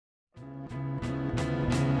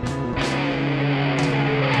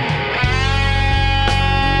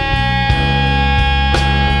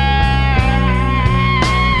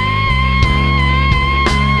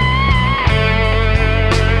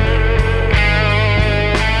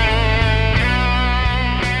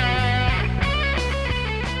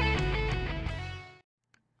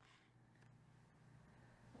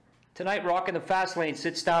Tonight, Rockin' the Fast Lane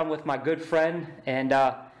sits down with my good friend and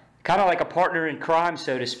kind of like a partner in crime,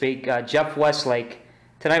 so to speak, Jeff Westlake.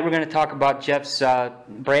 Tonight, we're going to talk about Jeff's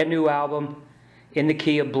brand new album, In the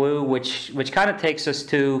Key of Blue, which kind of takes us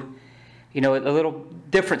to, you know, a little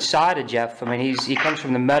different side of Jeff. I mean, he comes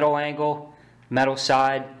from the metal angle, metal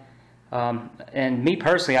side, and me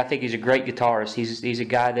personally, I think he's a great guitarist. He's a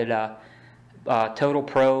guy that total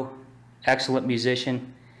pro, excellent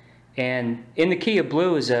musician. And In the Key of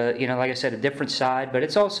Blue is like I said, a different side, but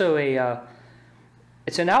it's also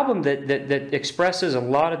it's an album that expresses a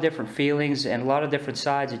lot of different feelings and a lot of different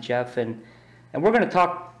sides of Jeff, and we're going to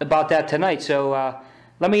talk about that tonight. So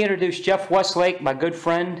let me introduce Jeff Westlake, my good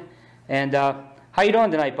friend, and how you doing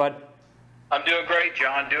tonight, bud? I'm doing great,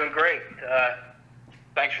 John. Doing great.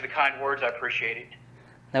 Thanks for the kind words. I appreciate it.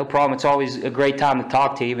 No problem. It's always a great time to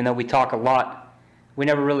talk to you, even though we talk a lot. We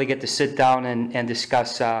never really get to sit down and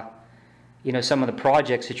discuss, some of the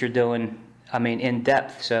projects that you're doing, I mean, in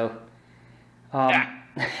depth. So, yeah.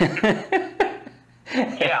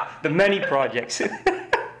 Yeah. The many projects.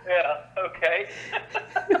 Yeah, okay.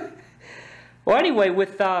 Well, anyway,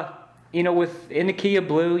 with In the Key of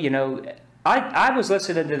Blue, I was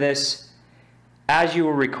listening to this as you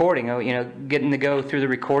were recording, getting to go through the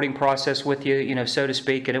recording process with you, so to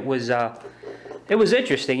speak, and it was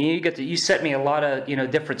interesting. You sent me a lot of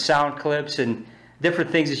different sound clips and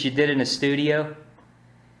different things that you did in the studio.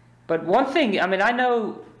 But one thing, I mean, I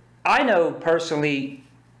know personally,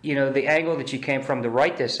 the angle that you came from to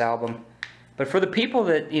write this album. But for the people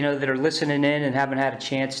that that are listening in and haven't had a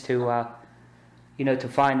chance to to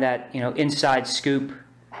find that inside scoop,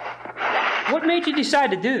 what made you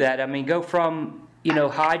decide to do that? I mean, go from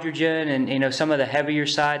Hydrogen and some of the heavier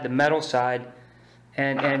side, the metal side,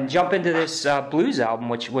 and jump into this blues album,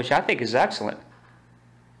 which I think is excellent.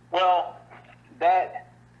 Well, the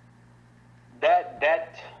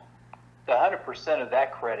 100% of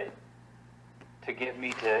that credit to get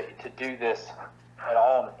me to do this at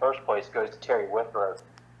all in the first place goes to Terry Whitbread.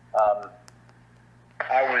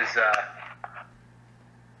 I was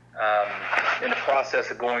in the process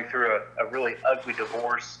of going through a really ugly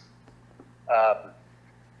divorce,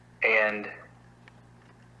 and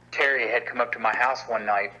Terry had come up to my house one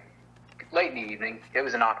night, late in the evening. It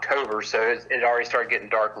was in October, so it already started getting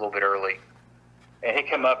dark a little bit early. And he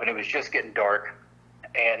came up, and it was just getting dark.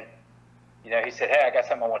 And, he said, "Hey, I got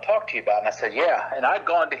something I want to talk to you about." And I said, "Yeah." And I'd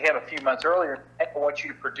gone to him a few months earlier and said, "I want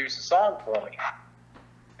you to produce a song for me."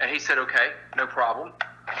 And he said, "Okay, no problem."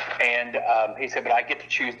 And he said, "But I get to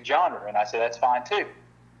choose the genre." And I said, "That's fine, too."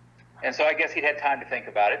 And so I guess he'd had time to think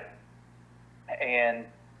about it. And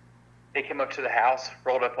he came up to the house,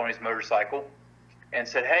 rolled up on his motorcycle, and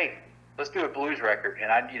said, "Hey, let's do a blues record."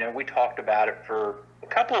 And we talked about it for a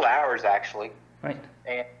couple of hours, actually. Right.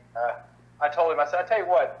 And I told him, I said, "I tell you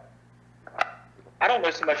what, I don't know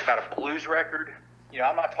so much about a blues record.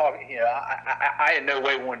 I'm not talking. I in no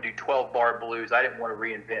way want to do 12-bar blues. I didn't want to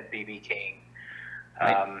reinvent B.B. King,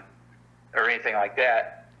 or anything like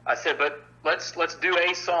that." I said, "But let's do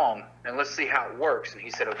a song and let's see how it works." And he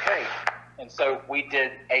said, "Okay." And so we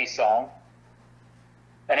did a song.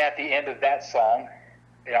 And at the end of that song,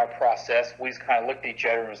 in our process, we just kind of looked at each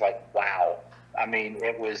other and was like, wow. I mean,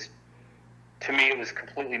 to me, it was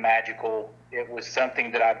completely magical. It was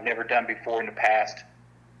something that I've never done before in the past.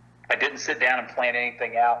 I didn't sit down and plan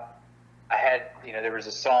anything out. I had, there was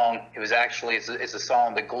a song. It was actually, it's a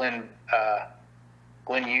song that Glenn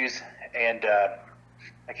used, and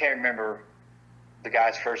I can't remember the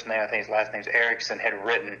guy's first name. I think his last name's Erickson, had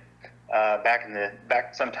written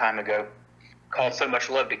back some time ago, called "So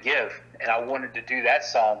Much Love to Give," and I wanted to do that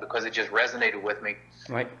song because it just resonated with me.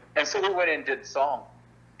 Right. And so we went in and did the song,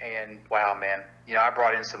 and wow, man, I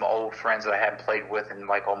brought in some old friends that I hadn't played with in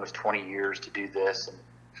like almost 20 years to do this,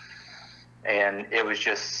 and it was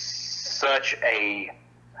just such a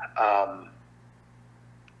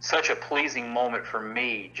pleasing moment for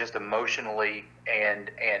me, just emotionally and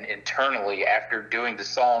internally, after doing the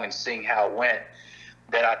song and seeing how it went.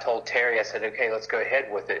 Then I told Terry, I said, "Okay, let's go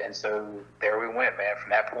ahead with it." And so there we went, man. From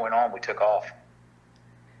that point on, we took off.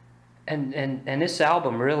 And this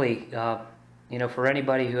album really, for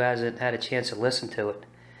anybody who hasn't had a chance to listen to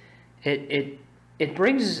it, it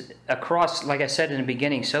brings across, like I said in the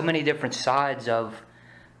beginning, so many different sides of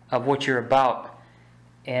what you're about.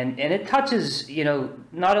 And it touches,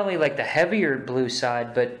 not only like the heavier blues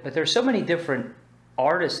side, but there's so many different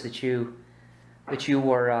artists that you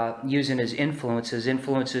were using as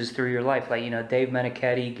influences through your life, like Dave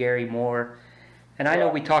Meniketti, Gary Moore, and I know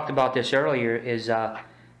we talked about this earlier. Is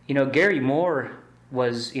Gary Moore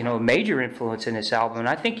was a major influence in this album, and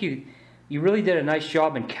I think you really did a nice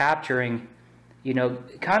job in capturing you know,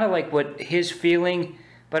 kind of like what his feeling,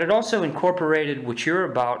 but it also incorporated what you're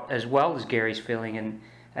about as well as Gary's feeling, and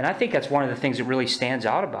I think that's one of the things that really stands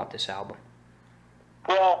out about this album.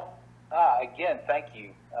 Well, again, thank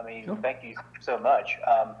you. I mean, Sure. Thank you so much.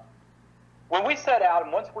 When we set out,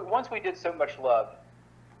 and once we did So Much Love,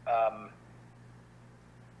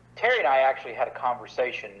 Terry and I actually had a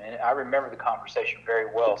conversation, and I remember the conversation very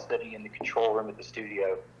well, sitting in the control room at the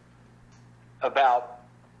studio, about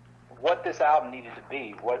what this album needed to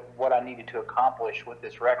be, what I needed to accomplish with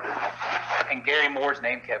this record. And Gary Moore's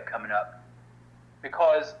name kept coming up.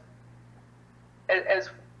 Because as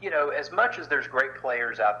you know, as much as there's great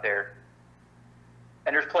players out there,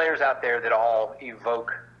 and there's players out there that all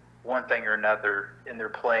evoke one thing or another in their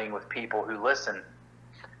playing with people who listen,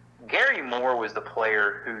 Gary Moore was the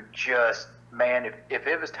player who just, man, if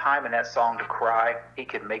it was time in that song to cry, he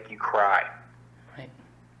could make you cry. Right.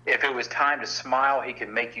 If it was time to smile, he could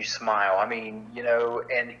make you smile. I mean, you know,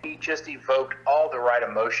 and he just evoked all the right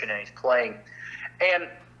emotion in his playing. And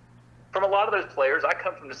from a lot of those players, I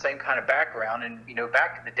come from the same kind of background. And, you know,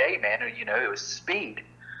 back in the day, man, you know, it was speed.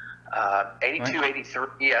 82, right.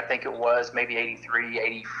 83, I think it was, maybe 83,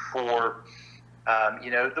 84.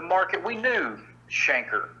 You know, the market, we knew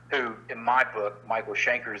Schenker, who, in my book, Michael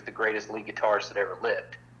Schenker is the greatest lead guitarist that ever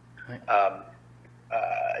lived. Right.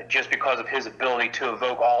 Just because of his ability to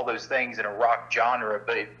evoke all those things in a rock genre.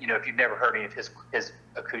 But, you know, if you've never heard any of his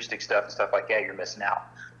acoustic stuff and stuff like that, you're missing out.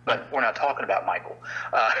 But we're not talking about Michael.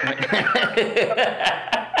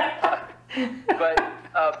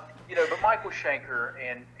 You know, but Michael Schenker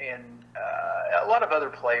and a lot of other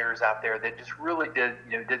players out there that just really did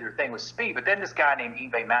their thing with speed. But then this guy named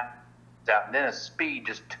Yngwie Malmsteen out, and then the speed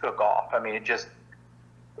just took off. I mean,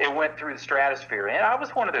 it went through the stratosphere. And I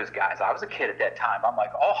was one of those guys. I was a kid at that time. I'm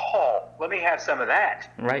like, oh, let me have some of that.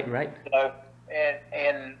 Right. You know,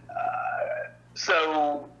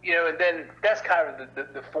 so, you know, and then that's kind of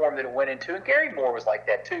the form that it went into. And Gary Moore was like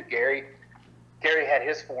that too. Gary had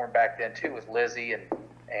his form back then too with Lizzie and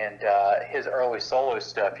his early solo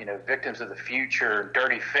stuff, you know, Victims of the Future,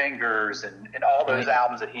 Dirty Fingers, and all those right.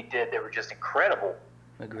 albums that he did that were just incredible.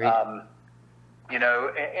 Agreed. You know,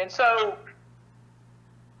 and so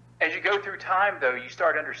as you go through time, though, you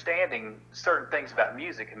start understanding certain things about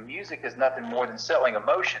music, and music is nothing more than selling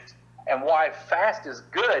emotions. And why fast is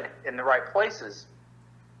good in the right places,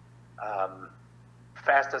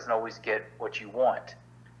 fast doesn't always get what you want.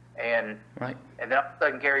 And right. And then all of a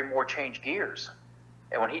sudden Gary Moore changed gears.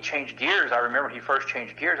 And when he changed gears, I remember when he first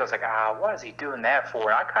changed gears, I was like, what is he doing that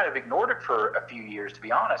for? And I kind of ignored it for a few years, to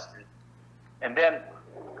be honest. And then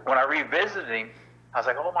when I revisited him, I was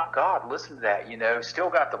like, oh my God, listen to that, you know, Still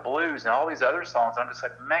Got the Blues and all these other songs. I'm just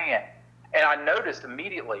like, man. And I noticed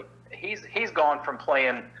immediately, he's gone from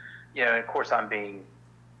playing, you know, and of course I'm being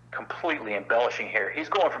completely embellishing here. He's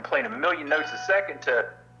going from playing 1 million notes a second to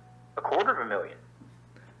 250,000.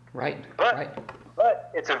 Right.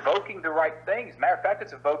 But it's evoking the right things. Matter of fact,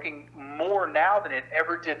 it's evoking more now than it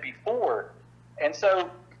ever did before. And so,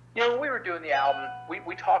 you know, when we were doing the album,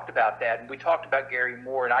 we talked about that, and we talked about Gary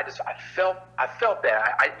Moore, and I felt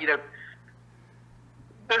that. You know,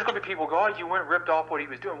 there's going to be people go, oh, you went and ripped off what he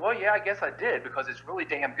was doing. Well, yeah, I guess I did, because it's really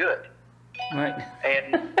damn good. Right.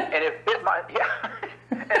 And it fit my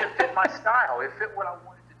and it fit my style. It fit what I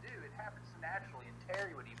wanted to do. It happened so naturally, and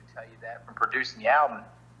Terry would even tell you that from producing the album.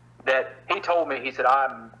 That he told me, he said,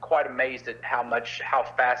 I'm quite amazed at how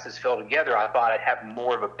fast this fell together. I thought I'd have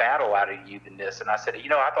more of a battle out of you than this. And I said, you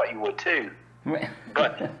know, I thought you would too.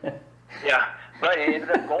 But yeah, but it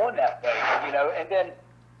ended up going that way, you know. And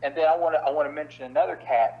then I want to mention another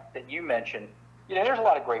cat that you mentioned. You know, there's a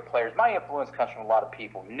lot of great players. My influence comes from a lot of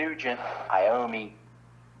people: Nugent, Iommi,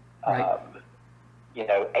 right. You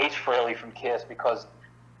know, Ace Frehley from Kiss, because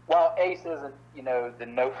while Ace isn't, you know, the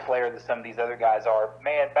note player that some of these other guys are,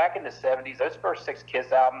 man, back in the 70s, those first 6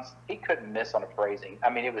 Kiss albums, he couldn't miss on a phrasing. I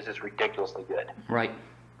mean, it was just ridiculously good. Right.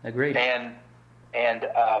 Agreed. And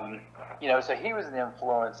you know, so he was an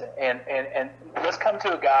influence. And let's come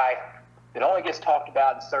to a guy that only gets talked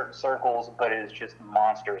about in certain circles, but is just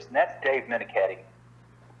monstrous, and that's Dave Meniketti.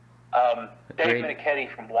 Dave Meniketti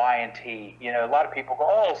from Y&T. You know, a lot of people go,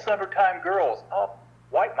 oh, Summertime Girls. Oh,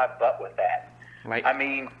 wipe my butt with that. Right. I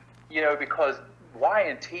mean, you know, because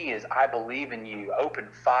Y&T is I Believe in You, Open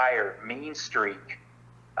Fire, Mean Streak,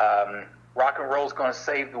 Rock and Roll's Gonna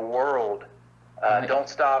Save the World, right. Don't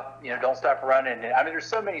Stop Running. I mean, there's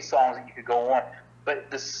so many songs that you could go on, but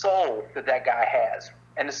the soul that guy has,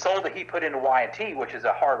 and the soul that he put into Y&T, which is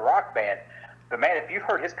a hard rock band, but man, if you've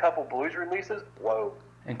heard his couple blues releases, whoa.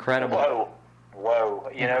 Incredible. Whoa.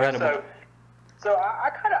 You Incredible. know, So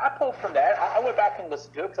I pulled from that. I went back and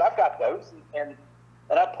listened to it because I've got those, and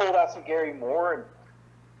I pulled out some Gary Moore,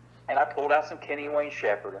 and I pulled out some Kenny Wayne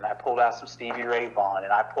Shepherd, and I pulled out some Stevie Ray Vaughan,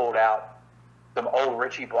 and I pulled out some old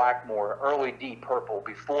Ritchie Blackmore, early Deep Purple,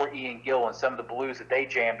 before Ian Gill, and some of the blues that they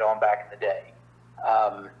jammed on back in the day.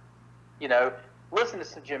 You know, listen to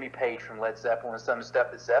some Jimmy Page from Led Zeppelin and some of the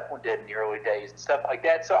stuff that Zeppelin did in the early days and stuff like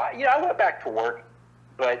that. So, I went back to work,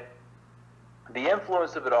 but the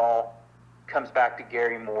influence of it all comes back to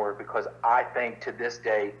Gary Moore, because I think to this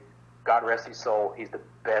day, God rest his soul, he's the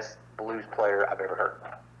best blues player I've ever heard.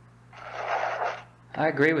 I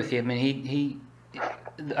agree with you. I mean,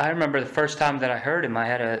 I remember the first time that I heard him, I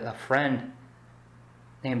had a friend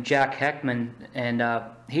named Jack Heckman, and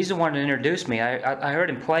he's the one that introduced me. I heard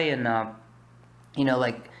him play in, you know,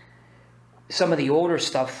 like some of the older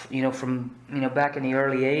stuff, you know, from, you know, back in the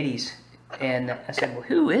early 80s. And I said, well,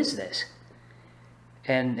 who is this?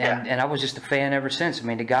 And I was just a fan ever since. I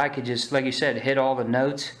mean, the guy could just, like you said, hit all the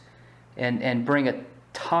notes and bring a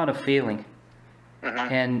ton of feeling.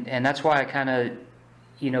 Mm-hmm. And that's why I kind of,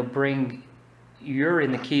 you know, bring You're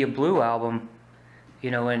in the Key of Blue album,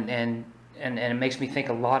 you know, and it makes me think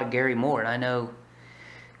a lot of Gary Moore. And I know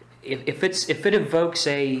if it evokes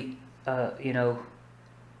a you know,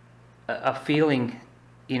 a feeling,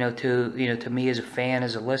 you know, to me as a fan,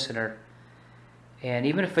 as a listener, and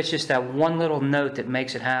even if it's just that one little note that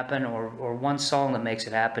makes it happen, or one song that makes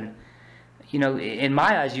it happen, you know, in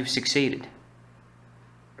my eyes, you've succeeded.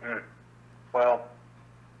 Well,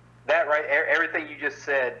 that right, everything you just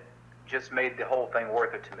said just made the whole thing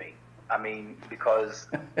worth it to me. I mean, because,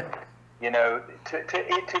 you know,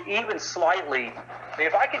 to even slightly, I mean,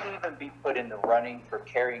 if I could even be put in the running for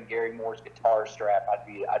carrying Gary Moore's guitar strap, I'd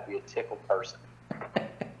be a tickled person.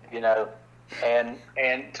 You know, and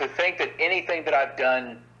to think that anything that I've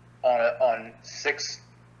done on 6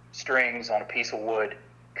 strings on a piece of wood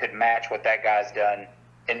could match what that guy's done,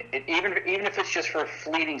 and even if it's just for a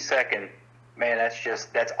fleeting second, man,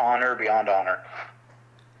 that's honor beyond honor.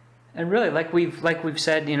 And really, like we've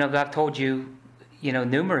said, you know, I've told you, you know,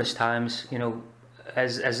 numerous times, you know,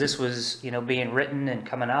 as this was, you know, being written and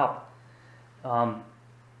coming out,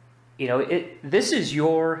 you know, this is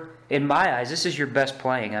in my eyes, this is your best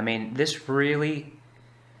playing. I mean, this really,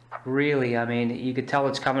 I mean, you could tell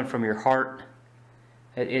it's coming from your heart.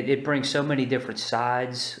 It brings so many different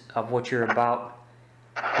sides of what you're about,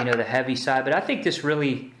 you know, the heavy side. But I think this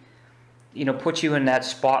really, you know, puts you in that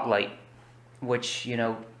spotlight, which, you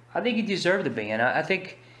know, I think you deserve to be. And I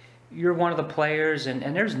think you're one of the players, and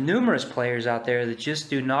there's numerous players out there that just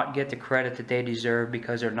do not get the credit that they deserve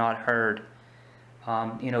because they're not heard.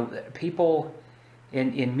 You know, people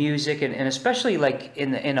in music, and especially like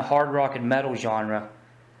in the hard rock and metal genre,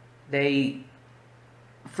 they,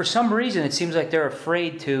 for some reason, it seems like they're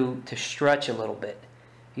afraid to stretch a little bit.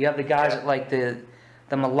 You have the guys that like the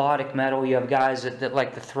melodic metal. You have guys that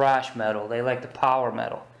like the thrash metal. They like the power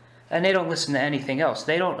metal. And they don't listen to anything else.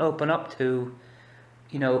 They don't open up to,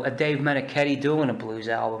 you know, a Dave Meniketti doing a blues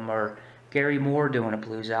album, or Gary Moore doing a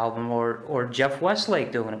blues album, or Jeff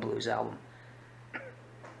Westlake doing a blues album.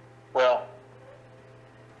 Well,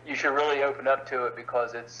 you should really open up to it,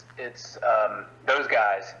 because it's those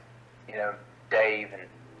guys, you know, Dave and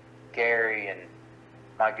Gary and,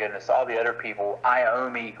 my goodness, all the other people.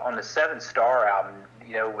 Iommi on the 7 Star album,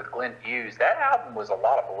 you know, with Glenn Hughes, that album was a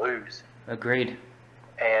lot of blues. Agreed.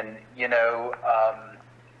 And you know,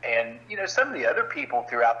 some of the other people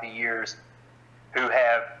throughout the years who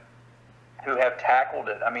have tackled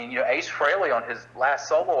it. I mean, you know, Ace Frehley on his last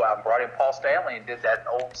solo album brought in Paul Stanley and did that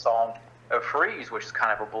old song of Freeze, which is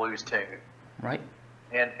kind of a blues tune. Right.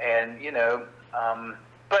 And you know,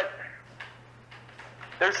 but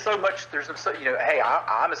there's so much. You know, hey,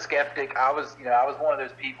 I'm a skeptic. I was one of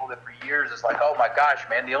those people that for years it's like, oh my gosh,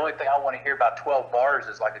 man, the only thing I want to hear about 12 bars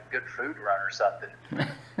is like a good food run or something.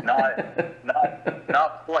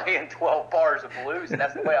 not playing 12 bars of blues, and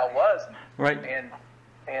that's the way I was. Right.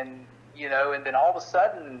 And you know, and then all of a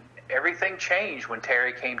sudden everything changed when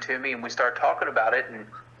Terry came to me and we started talking about it. And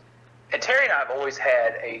Terry and I have always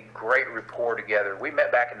had a great rapport together. We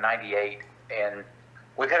met back in '98, and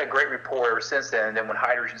we've had a great rapport ever since then. And then when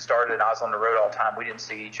Hydrogen started and I was on the road all the time, we didn't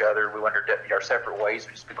see each other. We went our separate ways,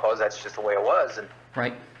 just because that's just the way it was. And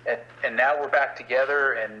right. And now we're back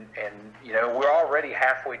together, and you know, we're already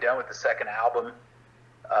halfway done with the second album,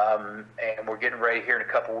 and we're getting ready here in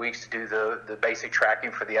a couple weeks to do the basic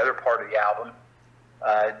tracking for the other part of the album.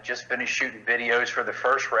 Just finished shooting videos for the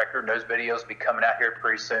first record, and those videos will be coming out here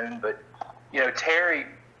pretty soon. But you know, Terry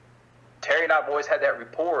and I've always had that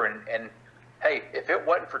rapport, and hey, if it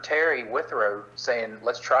wasn't for Terry Withrow saying,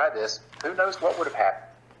 let's try this, who knows what would have happened.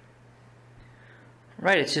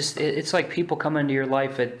 Right. It's just it's like people come into your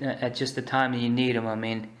life at just the time that you need them. I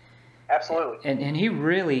mean, Absolutely. and he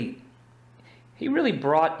really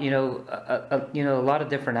brought a lot of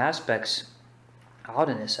different aspects out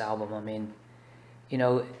in this album. I mean,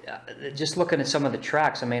 just looking at some of the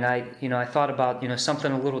tracks. I mean, I thought about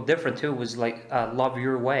something a little different too. Was like "Love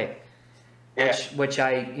Your Way," Yeah. which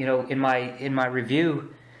I in my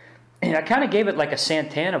review. And I kind of gave it like a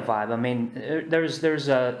Santana vibe. I mean, there's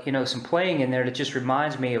some playing in there that just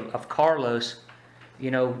reminds me of Carlos.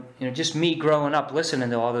 Just me growing up listening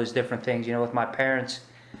to all those different things. With my parents,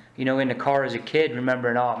 in the car as a kid,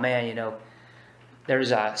 remembering, oh man,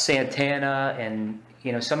 there's Santana and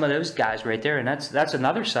some of those guys right there, and that's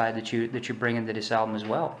another side that you bring into this album as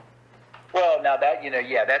well. Well, now that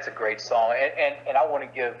that's a great song, and I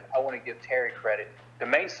want to give Terry credit. The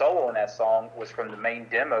main solo in that song was from the main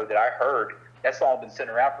demo that I heard. That song had been sitting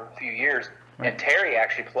around for a few years, and Terry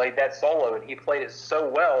actually played that solo, and he played it so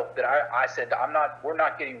well that I said, we're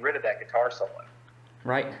not getting rid of that guitar solo.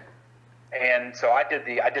 Right. And so I did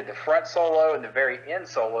the front solo and the very end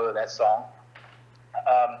solo of that song.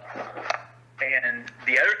 And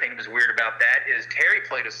the other thing that was weird about that is Terry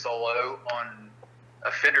played a solo on a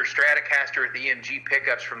Fender Stratocaster with EMG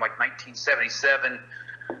pickups from like 1977.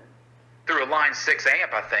 Through a Line 6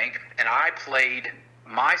 amp, I think, and I played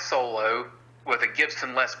my solo with a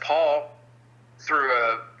Gibson Les Paul through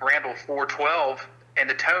a Randall 412, and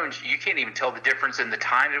the tones, you can't even tell the difference in the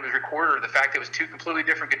time it was recorded or the fact that it was two completely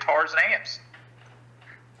different guitars and amps.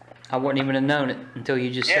 I wouldn't even have known it until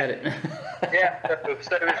you just said it. Yeah,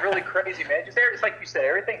 so it was really crazy, man. It's like you said,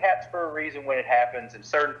 everything happens for a reason when it happens, and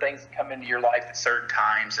certain things come into your life at certain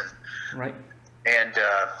times. And right. And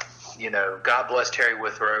God bless Terry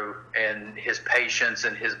Withrow and his patience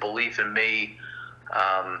and his belief in me,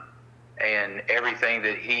 and everything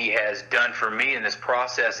that he has done for me in this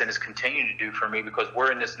process and is continuing to do for me, because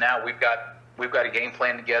we're in this now. We've got a game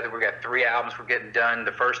plan together. We've got 3 albums we're getting done.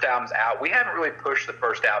 The first album's out. We haven't really pushed the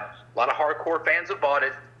first album. A lot of hardcore fans have bought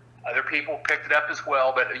it. Other people picked it up as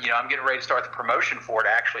well, but I'm getting ready to start the promotion for it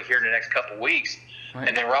actually here in the next couple of weeks. Right.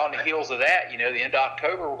 And then we're on the heels of that. The end of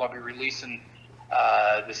October, we're going to be releasing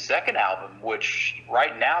the second album, which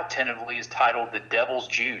right now tentatively is titled The Devil's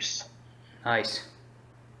Juice. Nice.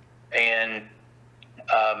 And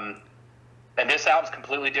this album's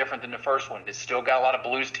completely different than the first one. It's still got a lot of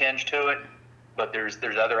blues tinge to it, but there's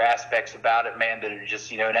other aspects about it, man, that are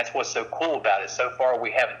just, and that's what's so cool about it. So far,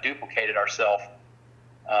 we haven't duplicated ourselves.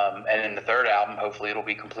 And in the third album, hopefully it'll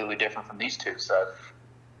be completely different from these two. So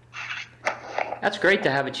that's great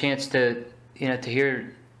to have a chance to, to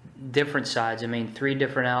hear different sides. I mean, 3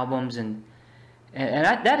 different albums, and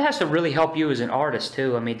that has to really help you as an artist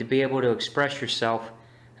too. I mean, to be able to express yourself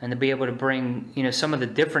and to be able to bring some of the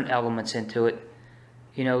different elements into it.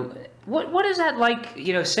 What is that like?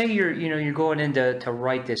 Say you're going in to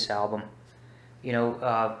write this album.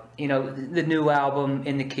 The new album,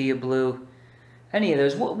 In the Key of Blue. Any of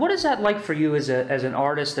those. What is that like for you as an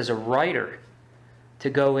artist, as a writer, to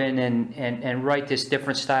go in and write this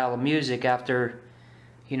different style of music after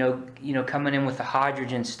coming in with the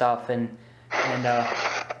Hydrogen stuff and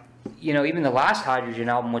even the last Hydrogen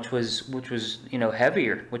album, which was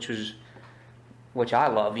heavier, which I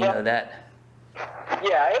love, that.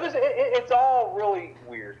 Yeah, it's all really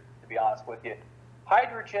weird, to be honest with you.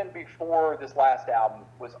 Hydrogen before this last album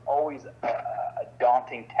was always a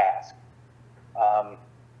daunting task.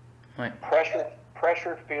 Right.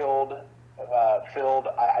 Pressure filled.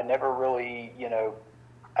 I never really,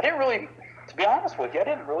 I didn't really. To be honest with you, I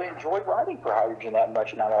didn't really enjoy writing for Hydrogen that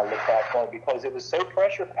much now that I look back on it, because it was so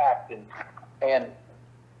pressure packed and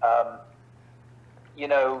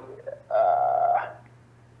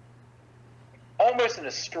almost an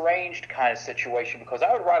estranged kind of situation, because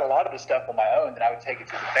I would write a lot of the stuff on my own, then I would take it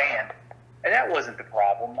to the band, and that wasn't the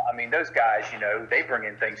problem. I mean, those guys, they bring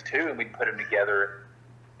in things too, and we'd put them together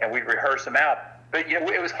and we'd rehearse them out. But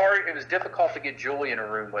it was hard. It was difficult to get Julie in a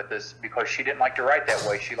room with us, because she didn't like to write that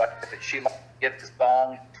way. She liked to get the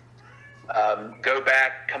song, go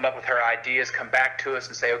back, come up with her ideas, come back to us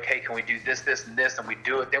and say, okay, can we do this, this, and this? And we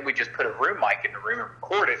do it. Then we just put a room mic in the room and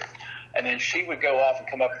record it. And then she would go off and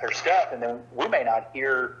come up with her stuff, and then we may not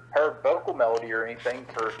hear her vocal melody or anything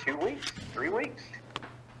for 2 weeks, 3 weeks.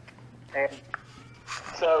 And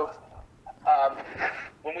so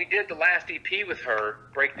when we did the last EP with her,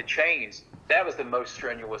 Break the Chains, that was the most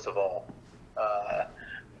strenuous of all.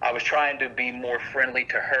 I was trying to be more friendly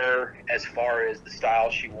to her as far as the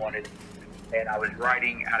style she wanted, and I was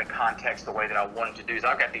writing out of context the way that I wanted to do. So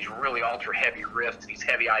I've got these really ultra heavy riffs, these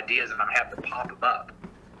heavy ideas, and I'm having to pop them up.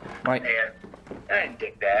 Right. I didn't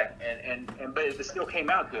dig that, but it still came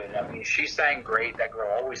out good. I mean, she sang great. That girl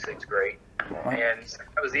always sings great, and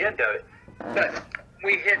that was the end of it. But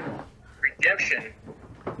we hit Redemption.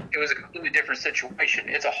 It was a completely different situation.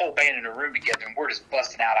 It's a whole band in a room together, and we're just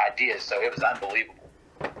busting out ideas. So it was unbelievable,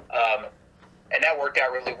 and that worked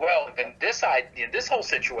out really well. And then this whole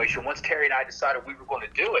situation, once Terry and I decided we were going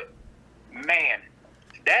to do it, man,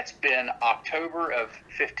 that's been October of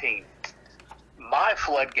 15. My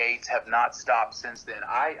floodgates have not stopped since then.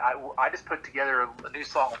 I just put together a new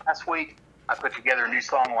song last week. I put together a new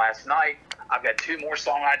song last night. I've got 2 more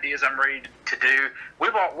song ideas I'm ready to do.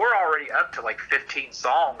 We're already up to like 15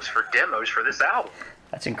 songs for demos for this album.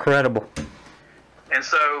 That's incredible. And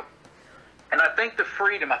so, and I think the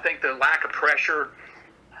freedom, I think the lack of pressure,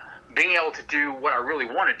 being able to do what I really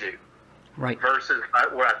want to do, right, versus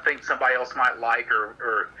what I think somebody else might like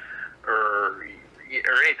or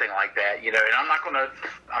anything like that, you know. And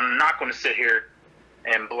I'm not gonna sit here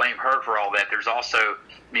and blame her for all that. There's also,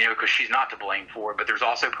 you know, because she's not to blame for it, but there's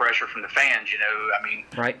also pressure from the fans, you know. I mean,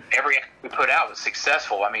 right, every album we put out was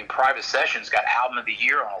successful. I mean, Private Sessions got Album of the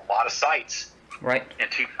Year on a lot of sites, right, in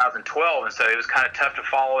 2012, and so it was kind of tough to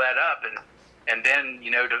follow that up. And then, you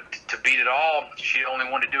know, to beat it all, she only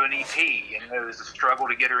wanted to do an EP, and it was a struggle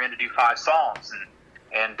to get her in to do 5 songs,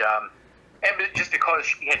 and just because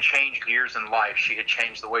she had changed gears in life, she had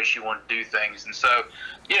changed the way she wanted to do things, and so,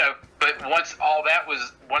 you know. But once all that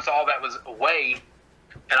was away,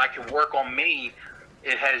 and I could work on me,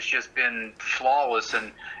 it has just been flawless.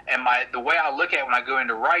 And the way I look at it when I go in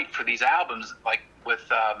to write for these albums, like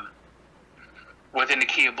within the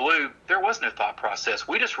Key of Blue, there was no thought process.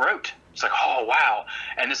 We just wrote. It's like, oh wow.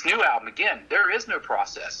 And this new album, again, there is no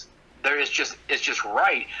process. It's just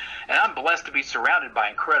right. And I'm blessed to be surrounded by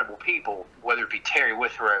incredible people, whether it be Terry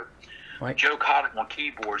Withrow, right, Joe Cottle on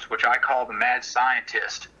keyboards, which I call the mad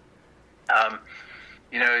scientist.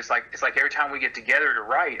 You know, it's like every time we get together to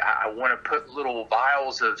write, I want to put little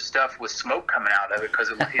vials of stuff with smoke coming out of it,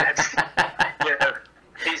 because that's, you know,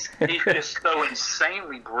 he's just so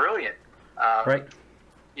insanely brilliant. right.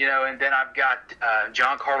 You know, and then I've got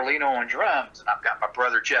John Carlino on drums, and I've got my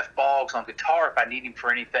brother Jeff Boggs on guitar if I need him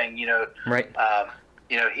for anything, you know. Right.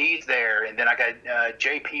 You know, he's there, and then I got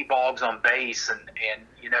J.P. Boggs on bass, and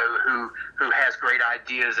you know, who has great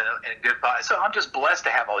ideas and good vibes. So I'm just blessed to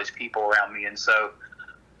have all these people around me, and so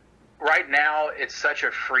right now it's such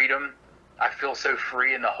a freedom. I feel so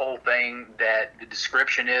free in the whole thing that the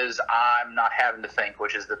description is I'm not having to think,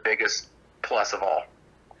 which is the biggest plus of all.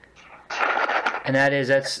 And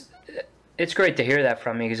it's great to hear that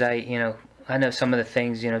from you, because I know some of the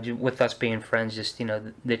things, you know, with us being friends, just, you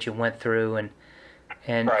know, that you went through, and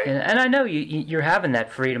right. and I know you're having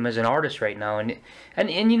that freedom as an artist right now,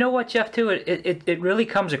 and you know what, Jeff, too, it really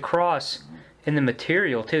comes across in the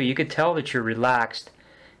material too. You could tell that you're relaxed,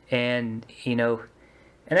 and you know,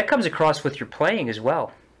 and that comes across with your playing as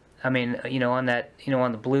well. I mean, you know, on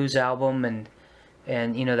the blues album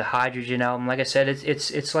and you know, the Hydrogen album, like I said,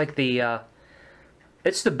 it's like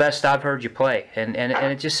it's the best I've heard you play, and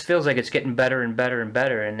it just feels like it's getting better and better and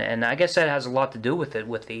better, and I guess that has a lot to do with it,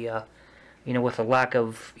 with the you know, with the lack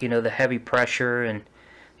of, you know, the heavy pressure, and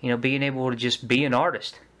you know, being able to just be an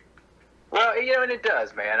artist. Well, you know, and it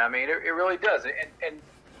does, man. I mean, it really does, and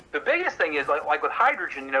the biggest thing is like with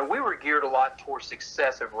Hydrogen, you know, we were geared a lot towards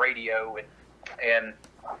success of radio and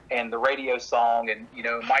the radio song, and you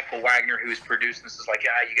know, Michael Wagner, who's producing this, is like,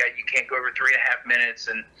 you can't go over 3.5 minutes,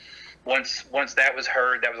 and once that was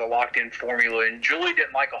heard, that was a locked in formula. And Julie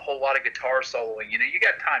didn't like a whole lot of guitar soloing. You know, you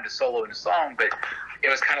got time to solo in a song, but it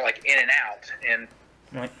was kind of like in and out, and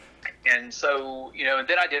right. And so, you know, and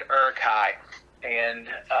then I did Urkai and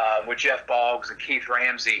with Jeff Boggs and Keith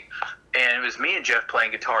Ramsey, and it was me and Jeff playing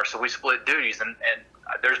guitar, so we split duties, and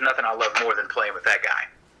there's nothing I love more than playing with that guy.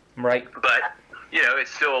 Right. But you know, it's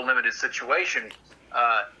still a limited situation,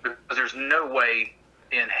 because there's no way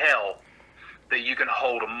in hell that you can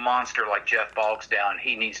hold a monster like Jeff Boggs down.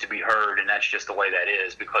 He needs to be heard, and that's just the way that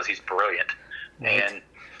is, because he's brilliant. Right. And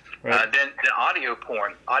then audio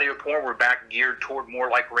porn, we're back geared toward more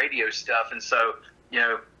like radio stuff, and so, you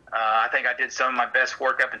know, I think I did some of my best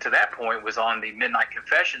work up until that point was on the Midnight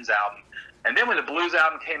Confessions album. And then when the blues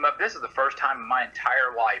album came up, this is the first time in my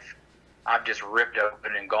entire life I've just ripped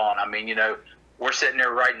open and gone. I mean, you know, we're sitting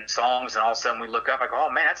there writing songs, and all of a sudden we look up, like, oh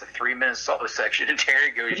man, that's a 3-minute solo section. And Terry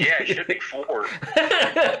goes, yeah, it should be 4.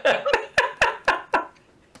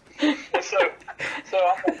 so I'm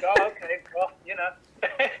like, oh, okay, well, you know.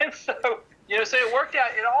 And so, you know, so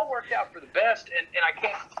it all worked out for the best, and I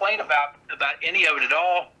can't complain about any of it at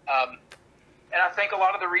all. And I think a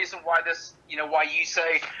lot of the reason why this, you know, why you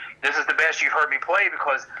say this is the best you've heard me play,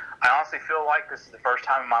 because I honestly feel like this is the first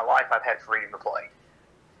time in my life I've had freedom to play.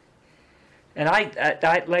 And I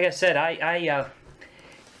like I said,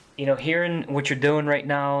 you know, hearing what you're doing right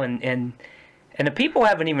now, and the people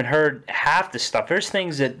haven't even heard half the stuff. There's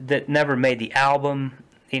things that never made the album,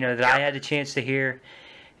 you know, that I had the chance to hear.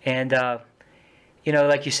 And, you know,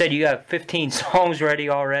 like you said, you got 15 songs ready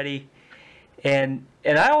already. And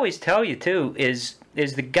I always tell you, too, is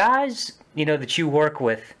the guys, you know, that you work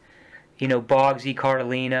with, you know, Boggsy,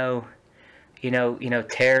 Carlino, you know,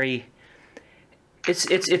 Terry.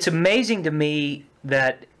 It's amazing to me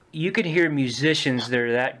that you can hear musicians that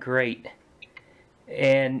are that great.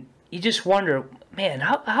 And you just wonder, man,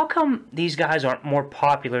 how come these guys aren't more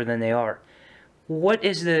popular than they are? What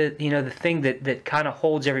is the, you know, the thing that kind of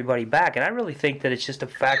holds everybody back? And I really think that it's just the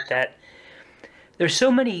fact that there's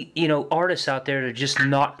so many, you know, artists out there that are just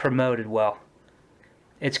not promoted well.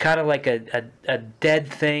 It's kind of like a dead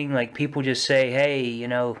thing. Like, people just say, hey, you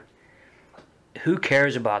know, who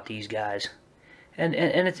cares about these guys? And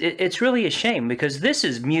it's really a shame, because this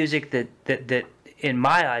is music that in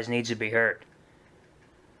my eyes needs to be heard.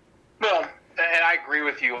 Well, and I agree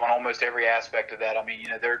with you on almost every aspect of that. I mean, you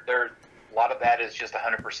know, there a lot of that is just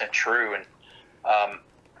 100% true. And,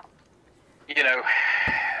 you know,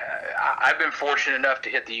 I've been fortunate enough to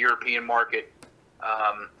hit the European market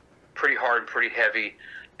pretty hard and pretty heavy.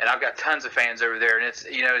 And I've got tons of fans over there. And it's,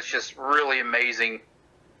 you know, it's just really amazing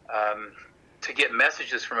to get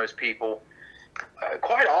messages from those people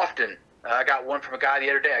quite often. I got one from a guy the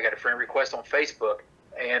other day. I got a friend request on Facebook.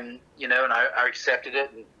 And, you know, and I accepted it.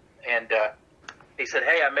 And he said,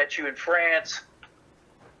 hey, I met you in France.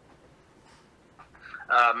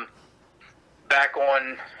 Back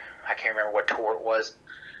on, I can't remember what tour it was.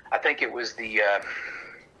 I think it was the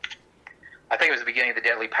beginning of the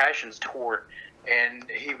Deadly Passions tour. And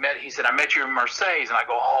he said, I met you in Marseille. And I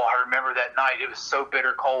go, oh, I remember that night. It was so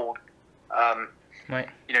bitter cold. Right.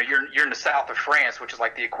 You know, you're in the south of France, which is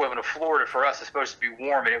like the equivalent of Florida for us. It's supposed to be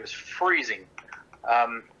warm, and it was freezing.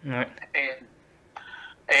 Right.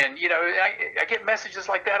 And you know, I get messages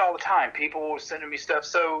like that all the time. People sending me stuff.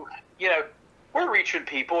 So, you know, we're reaching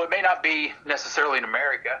people. It may not be necessarily in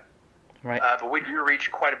America, right? But we do reach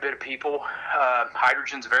quite a bit of people.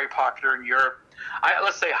 Hydrogen's very popular in Europe.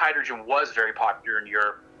 Let's say hydrogen was very popular in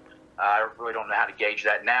Europe. I really don't know how to gauge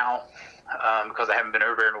that now because I haven't been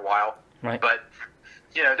over there in a while. Right. But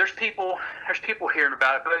you know, there's people hearing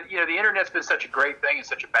about it. But you know, the internet's been such a great thing and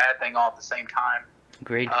such a bad thing all at the same time.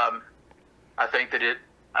 Agreed. I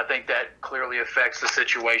think that clearly affects the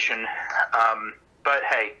situation. But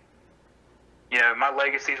hey, you know, my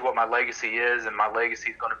legacy is what my legacy is, and my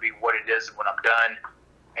legacy is going to be what it is when I'm done.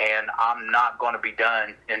 And I'm not going to be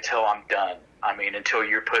done until I'm done. I mean, until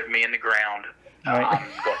you're putting me in the ground, right. I'm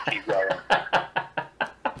going to keep going.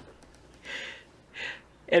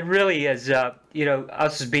 It really is, you know,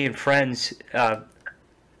 us as being friends,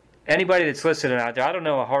 anybody that's listening out there, I don't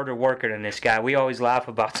know a harder worker than this guy. We always laugh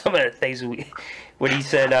about some of the things when he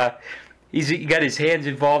said he got his hands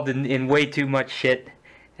involved in way too much shit,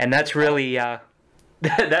 and that's really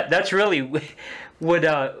that's really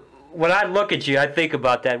what when I look at you, I think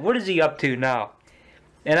about that. What is he up to now?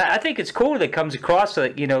 And I think it's cool that it comes across,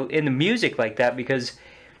 you know, in the music like that, because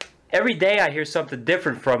every day I hear something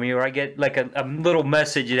different from you, or I get like a little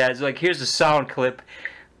message that has like, here's a sound clip.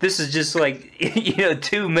 This is just like, you know,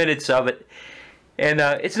 2 minutes of it, and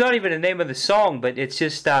it's not even the name of the song, but it's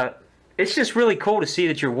just really cool to see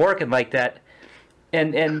that you're working like that.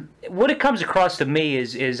 And what it comes across to me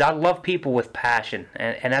is I love people with passion,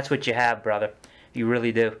 and that's what you have, brother. You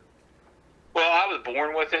really do. Well, I was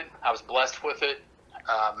born with it. I was blessed with it.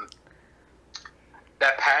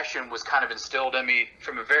 That passion was kind of instilled in me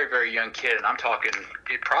from a very, very young kid, and I'm talking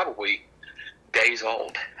it probably days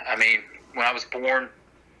old. I mean, when I was born,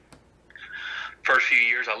 first few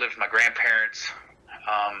years I lived with my grandparents,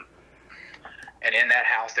 and in that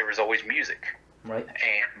house there was always music. Right.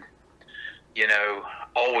 And, you know,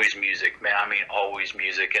 always music, man. I mean, always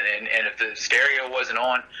music. And if the stereo wasn't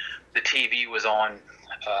on, the TV was on.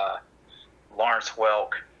 Lawrence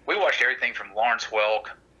Welk. We watched everything from Lawrence Welk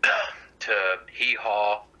to Hee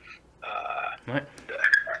Haw,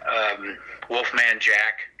 Wolfman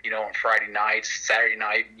Jack, you know, on Friday nights, Saturday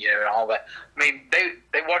night, you know, and all that. I mean,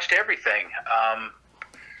 they watched everything.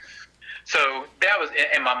 So that was,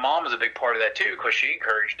 and my mom was a big part of that too, because she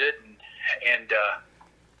encouraged it, and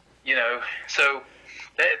you know, so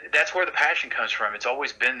that's where the passion comes from. It's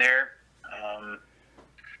always been there.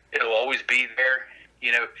 It'll always be there.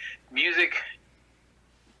 You know, music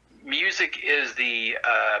is the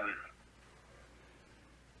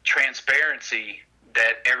transparency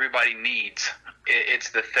that everybody needs. It's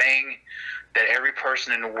the thing that every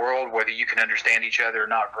person in the world, whether you can understand each other or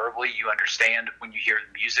not verbally, you understand when you hear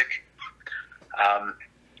the music.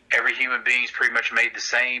 Every human being is pretty much made the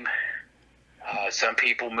same. Some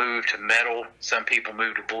people move to metal, some people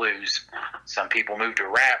move to blues, some people move to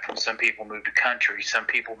rap, some people move to country, some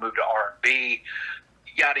people move to R&B,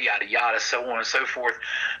 yada, yada, yada, so on and so forth.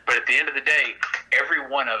 But at the end of the day, every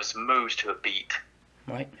one of us moves to a beat.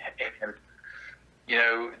 Right. And, you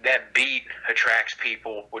know, that beat attracts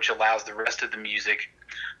people, which allows the rest of the music,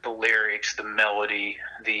 the lyrics, the melody,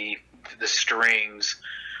 the strings,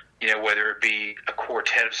 you know, whether it be a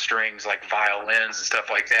quartet of strings like violins and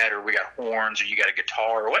stuff like that, or we got horns, or you got a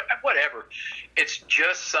guitar, or whatever. It's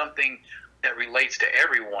just something that relates to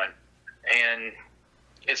everyone. And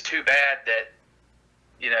it's too bad that,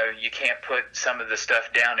 you know, you can't put some of the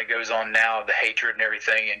stuff down that goes on now, the hatred and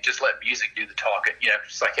everything, and just let music do the talking. You know,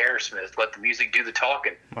 just like Aerosmith, let the music do the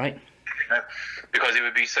talking. Right. You know, because it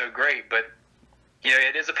would be so great. But, you know,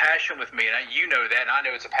 it is a passion with me, and you know that, and I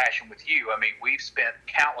know it's a passion with you. I mean, we've spent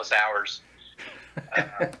countless hours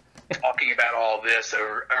talking about all this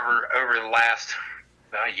over the last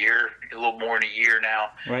year, a little more than a year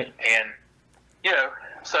now. Right. And, you know,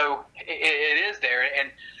 so it is there,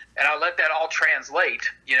 and I let that all translate,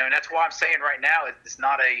 you know, and that's why I'm saying right now it's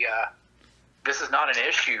not this is not an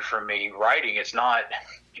issue for me writing. It's not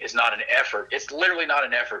an effort. It's literally not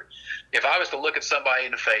an effort. If I was to look at somebody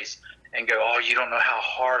in the face and go, oh, you don't know how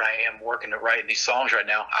hard I am working to write these songs right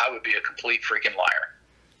now, I would be a complete freaking liar.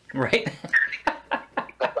 Right.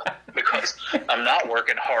 Because I'm not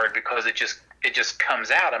working hard, because it just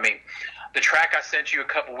comes out. I mean, the track I sent you a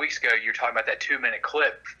couple weeks ago, you're talking about that 2-minute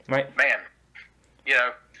clip. Right. Man, you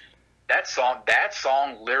know, that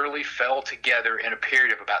song literally fell together in a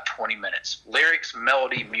period of about 20 minutes. Lyrics,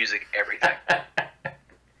 melody, music, everything.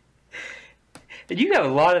 And you have a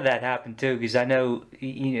lot of that happen too, because I know,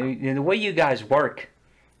 you know, the way you guys work,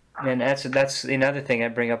 and that's another thing I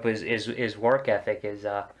bring up is work ethic. Is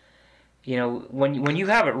you know, when you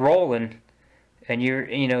have it rolling, and you're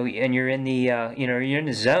in the you're in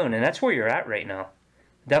the zone, and that's where you're at right now.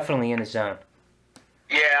 Definitely in the zone.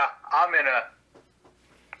 Yeah, I'm in a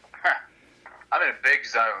big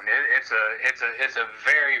zone. It's a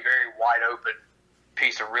very, very wide open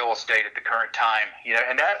piece of real estate at the current time, you know,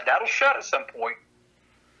 and that'll shut at some point.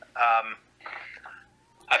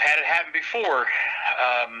 I've had it happen before.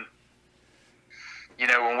 You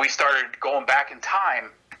know, when we started going back in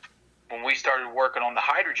time, when we started working on the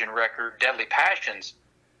Hydrogen record, Deadly Passions,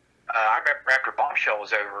 I remember after Bombshell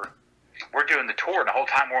was over, we're doing the tour, and the whole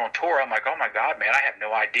time we're on tour, I'm like, oh my God, man, I have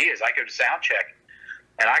no ideas. I go to sound check,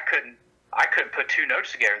 and I couldn't put 2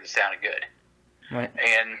 notes together that sounded good. Right.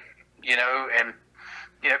 And, you know,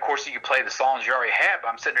 of course, you can play the songs you already have, but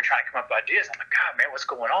I'm sitting there trying to come up with ideas. I'm like, God, man, what's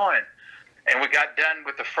going on? And we got done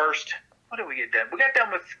with the first, what did we get done? We got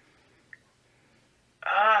done with,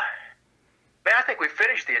 man, I think we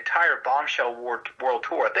finished the entire Bombshell World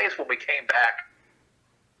Tour. I think it's when we came back.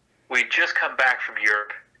 We'd just come back from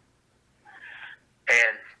Europe.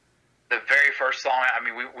 And the very first song, I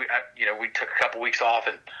mean, we took a couple weeks off,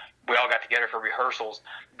 and we all got together for rehearsals.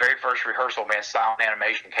 Very first rehearsal, man, Silent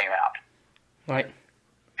Animation came out. Right.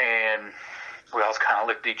 And we all kind of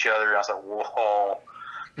looked at each other, and I was like, whoa.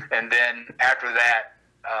 And then after that,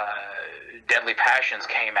 Deadly Passions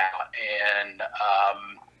came out, and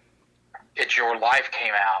It's Your Life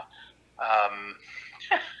came out.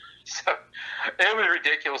 So it was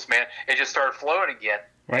ridiculous, man. It just started flowing again.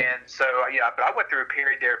 Right. And so, yeah, but I went through a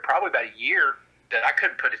period there, probably about a year, that I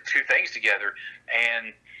couldn't put 2 things together.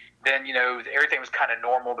 And then, you know, everything was kind of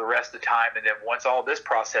normal the rest of the time. And then once all this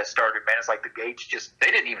process started, man, it's like the gates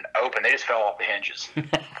they didn't even open. They just fell off the hinges.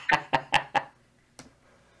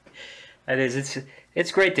 It is.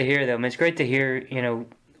 It's great to hear, though. I mean, it's great to hear, you know,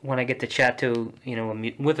 when I get to chat to, you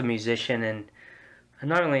know, with a musician, and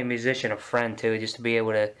not only a musician, a friend, too, just to be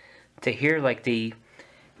able to hear, like, the,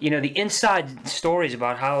 you know, the inside stories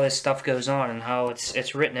about how this stuff goes on and how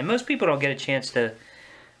it's written. And most people don't get a chance to,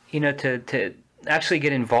 you know, to actually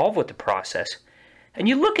get involved with the process. And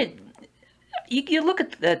you look at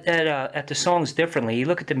the songs differently. You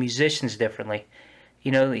look at the musicians differently.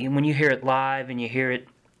 You know, when you hear it live and you hear it,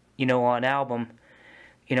 you know, on album.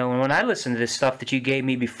 You know, and when I listen to this stuff that you gave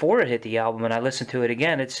me before it hit the album, and I listen to it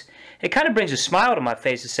again, it kind of brings a smile to my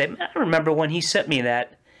face to say, man, I remember when he sent me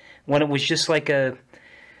that, when it was just like a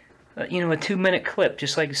 2-minute clip,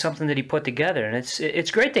 just like something that he put together. And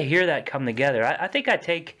it's great to hear that come together. I think I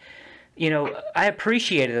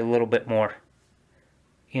appreciate it a little bit more,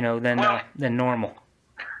 you know, than normal.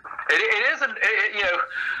 It isn't, you know,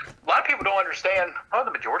 a lot of people don't understand, well,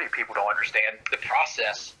 the majority of people don't understand the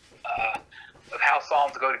process of how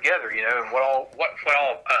songs go together, you know, and what all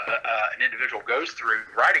an individual goes through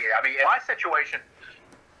writing it. I mean, in my situation,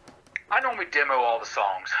 I normally demo all the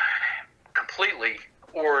songs completely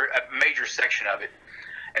or a major section of it,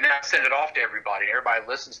 and then I send it off to everybody. Everybody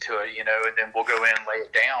listens to it, you know, and then we'll go in and lay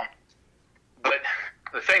it down. But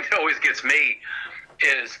the thing that always gets me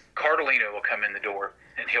is Cardellino will come in the door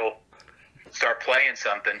and he'll start playing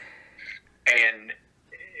something, and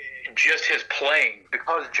just his playing,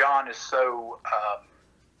 because John is so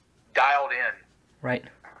dialed in, right,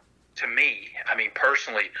 to me, I mean,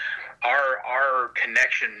 personally, our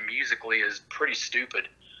connection musically is pretty stupid.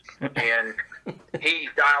 And he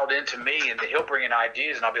dialed into me, and he'll bring in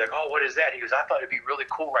ideas, and I'll be like, oh, what is that? He goes, I thought it'd be really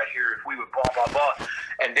cool right here if we would blah, blah, blah.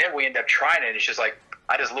 And then we end up trying it, and it's just like,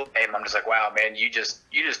 I just look at him, I'm just like, wow, man, you just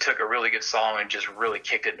took a really good song and just really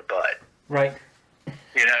kicked it in the butt. Right.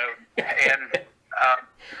 You know, and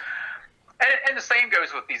the same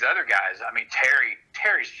goes with these other guys. I mean,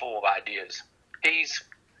 Terry's full of ideas. He's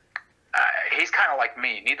kind of like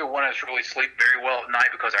me. Neither one of us really sleep very well at night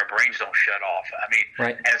because our brains don't shut off. I mean,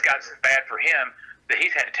 right. And it's gotten so bad for him that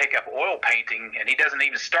he's had to take up oil painting, and he doesn't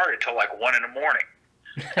even start until like 1 in the morning.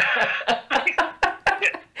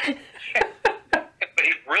 But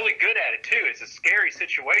he's really good at it too. It's a scary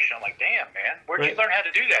situation. I'm like, damn, man, where'd you learn how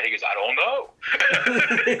to do that? He goes, I don't know.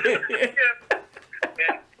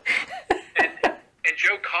 and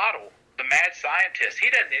Joe Cottle, the mad scientist, he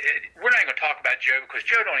doesn't. We're not even going to talk about Joe because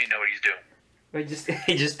Joe don't even know what he's doing.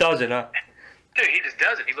 He just does it, huh? Dude, he just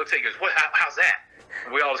does it. He looks at it, he goes, "What? How's that?"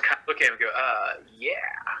 And we all just kind of look at him and go, yeah.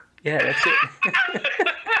 Yeah, that's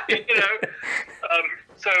it. You know,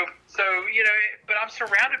 so you know, but I'm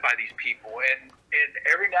surrounded by these people, and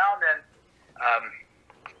every now and then,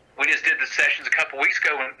 we just did the sessions a couple weeks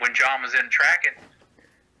ago when John was in tracking,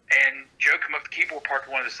 and Joe come up the keyboard part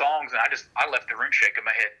to one of the songs, and I left the room shaking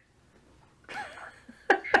my head.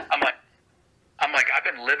 I'm like, I've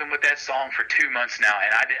been living with that song for 2 months now,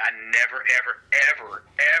 and I never, ever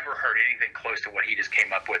heard anything close to what he just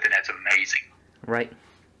came up with, and that's amazing. Right.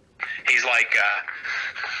 He's like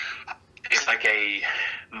a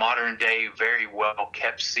modern day, very well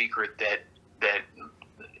kept secret that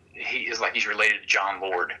he is like he's related to John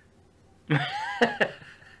Lord.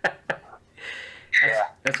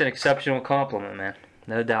 That's an exceptional compliment, man.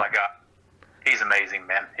 No doubt. Oh my God, he's amazing,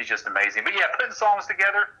 man. He's just amazing. But yeah, putting songs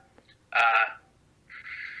together,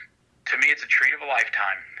 to me, it's a treat of a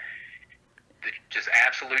lifetime. Just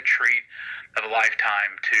absolute treat of a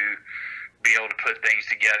lifetime to be able to put things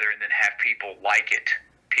together and then have people like it,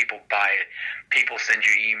 people buy it, people send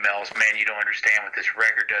you emails. Man, you don't understand what this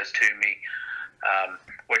record does to me.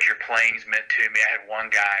 What your playing's meant to me. I had one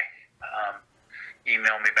guy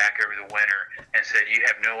email me back over the winter and said, you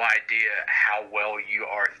have no idea how well you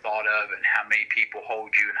are thought of and how many people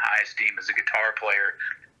hold you in high esteem as a guitar player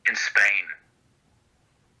in Spain.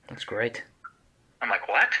 That's great. I'm like,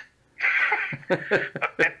 what?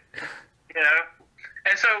 Okay. You know,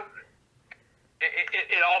 and so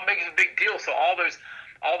it all makes a big deal. So all those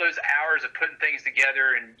hours of putting things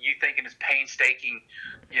together and you thinking it's painstaking,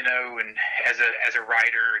 you know, and as a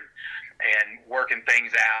writer and working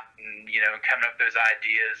things out and, you know, coming up with those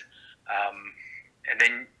ideas, and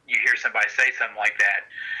then you hear somebody say something like that,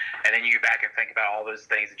 and then you go back and think about all those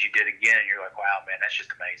things that you did again, and you're like, wow, man, that's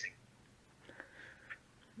just amazing.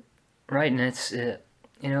 Right, and it's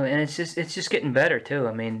you know, and it's just getting better too.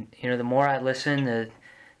 I mean, you know, the more I listen,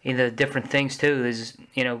 the different things too is,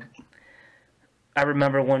 you know, I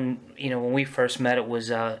remember when we first met, it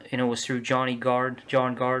was it was through John Gard.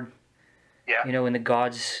 Yeah. You know, in the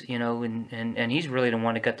Gods, you know, and he's really the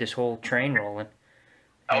one that got this whole train rolling.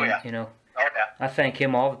 Oh, and, yeah. You know. Oh, yeah. I thank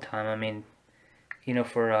him all the time. I mean, you know,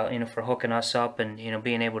 for hooking us up and, you know,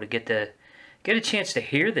 being able to get a chance to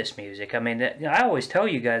hear this music. I mean, I always tell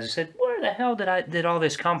you guys, I said, where the hell did all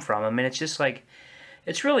this come from? I mean, it's just like,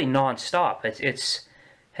 it's really nonstop. It's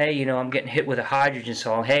hey, you know, I'm getting hit with a Hydrogen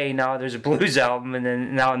song. Hey, now there's a blues album, and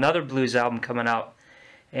then now another blues album coming out,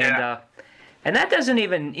 and and that doesn't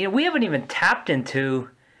even, you know, we haven't even tapped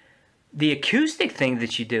into the acoustic thing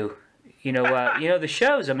that you do. You know, the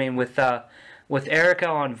shows. I mean, with Erica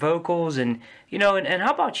on vocals, and you know, and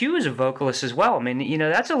how about you as a vocalist as well? I mean, you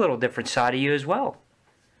know, that's a little different side of you as well.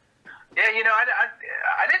 Yeah, you know,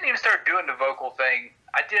 I didn't even start doing the vocal thing.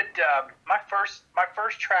 I did my first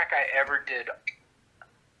track I ever did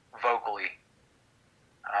vocally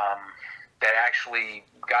that actually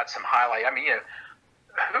got some highlight. I mean, you know,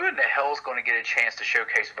 who in the hell is going to get a chance to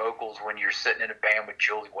showcase vocals when you're sitting in a band with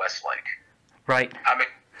Julie Westlake? Right. I mean,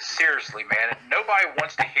 seriously, man. Nobody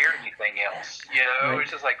wants to hear anything else. You know, Right.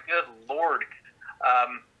 It's just like, good Lord.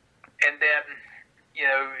 And then you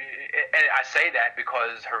know, and I say that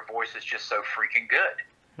because her voice is just so freaking good.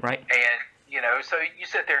 Right. And, you know, so you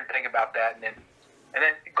sit there and think about that, and then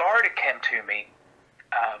Garda came to me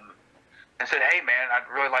and said, hey, man, I'd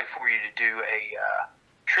really like for you to do a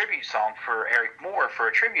tribute song for Eric Moore for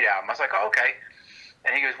a tribute album. I was like, oh, okay.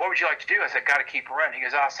 And he goes, what would you like to do? I said, Gotta Keep Her Running. He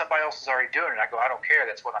goes, somebody else is already doing it. I go, I don't care.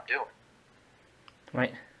 That's what I'm doing.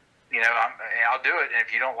 Right. You know, I'll do it, and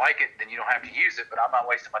if you don't like it, then you don't have to use it, but I'm not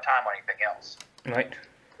wasting my time on anything else. Right.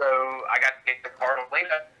 So I got to get the part of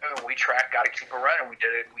Lena, and we tracked Gotta Keep Her Running. We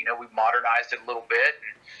did it, you know, we modernized it a little bit,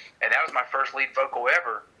 and that was my first lead vocal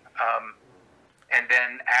ever. And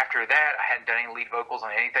then after that, I hadn't done any lead vocals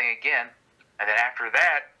on anything again. And then after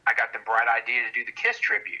that, I got the bright idea to do the Kiss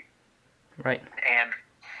tribute. Right. And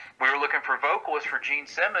we were looking for vocalists for Gene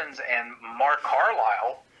Simmons, and Mark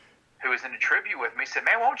Carlisle, who was in the tribute with me, said,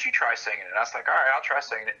 man, why don't you try singing it? And I was like, all right, I'll try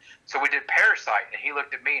singing it. So we did Parasite, and he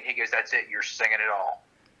looked at me, and he goes, that's it, you're singing it all.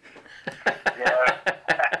 You know?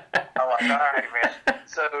 I'm like, all right, man.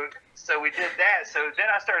 So we did that. So then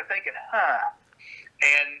I started thinking,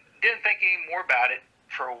 and didn't think any more about it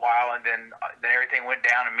for a while, and then everything went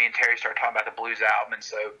down, and me and Terry started talking about the blues album, and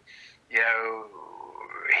so, you know,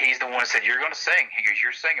 he's the one that said, you're going to sing. He goes,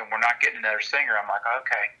 you're singing. We're not getting another singer. I'm like,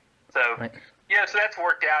 okay. So... Right. You know, so that's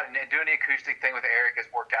worked out, and doing the acoustic thing with Eric has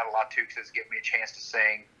worked out a lot too, because it's given me a chance to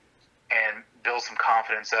sing and build some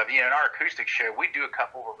confidence up. You know, in our acoustic show, we do a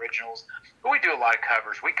couple of originals, but we do a lot of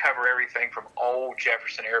covers. We cover everything from old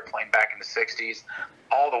Jefferson Airplane back in the 60s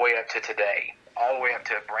all the way up to today, all the way up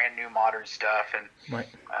to brand new modern stuff. And right.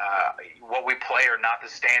 What we play are not the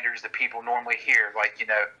standards that people normally hear. Like, you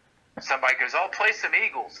know, somebody goes, I'll play some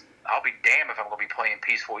Eagles. I'll be damned if I'm going to be playing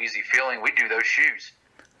Peaceful, Easy Feeling. We do those shoes.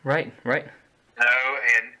 Right, right. You know,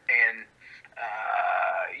 and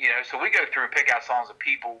you know, so we go through and pick out songs that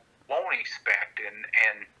people won't expect, and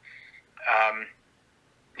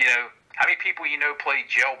you know, how many people you know play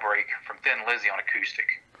Jailbreak from Thin Lizzy on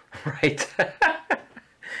acoustic? Right.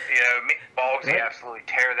 You know, me and Boggsy absolutely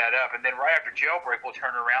tear that up, and then right after Jailbreak, we'll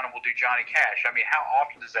turn around and we'll do Johnny Cash. I mean, how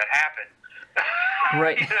often does that happen?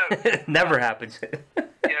 Right. You know, never happens.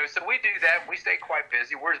 You know, so we do that. We stay quite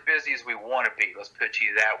busy. We're as busy as we want to be. Let's put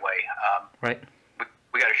you that way. Right.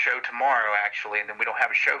 We got a show tomorrow, actually, and then we don't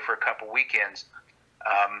have a show for a couple weekends.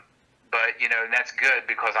 But you know, and that's good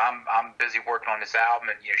because I'm busy working on this album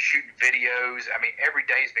and, you know, shooting videos. I mean, every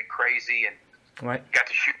day's been crazy, and right. got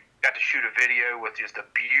to shoot a video with just a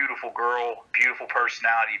beautiful girl, beautiful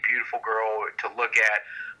personality, beautiful girl to look at,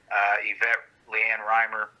 Yvette Leanne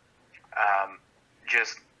Reimer,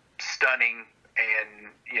 just stunning. And,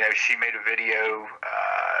 you know, she made a video,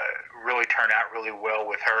 really turned out really well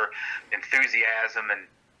with her enthusiasm and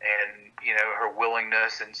you know, her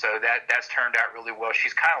willingness. And so that's turned out really well.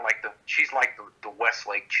 She's kind of like the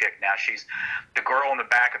Westlake chick now. She's the girl in the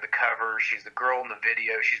back of the cover. She's the girl in the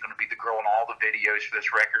video. She's going to be the girl in all the videos for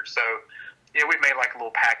this record. So, you know, we've made like a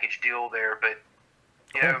little package deal there. But,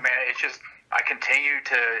 you know, man, it's just, I continue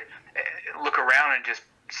to look around and just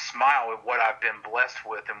smile at what I've been blessed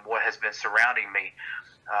with and what has been surrounding me,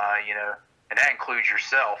 you know, and that includes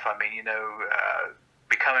yourself. I mean, you know,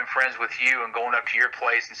 becoming friends with you and going up to your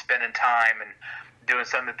place and spending time and doing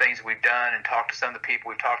some of the things we've done and talk to some of the people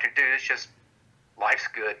we've talked to. Dude, it's just, life's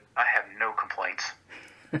good. I have no complaints.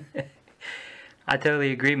 I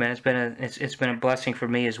totally agree, man. It's been a blessing for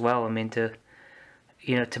me as well. I mean, to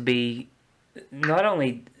be not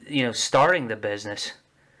only, you know, starting the business,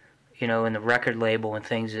 you know, in the record label and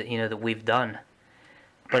things that, you know, that we've done.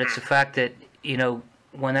 But it's the fact that, you know,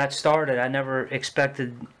 when that started, I never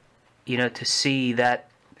expected, you know, to see that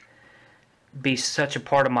be such a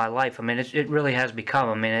part of my life. I mean, it really has become.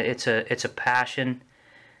 I mean, it's a passion,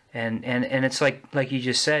 and it's like you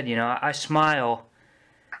just said, you know, I smile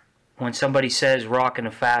when somebody says Rock in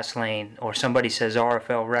the Fast Lane or somebody says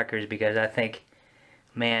RFL Records, because I think,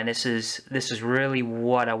 man, this is really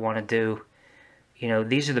what I want to do. You know,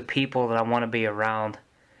 these are the people that I want to be around.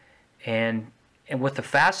 And with the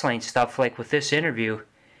Fast Lane stuff, like with this interview,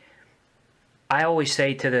 I always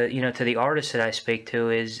say to the artists that I speak to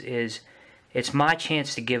is it's my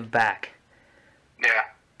chance to give back. Yeah.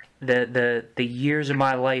 The years of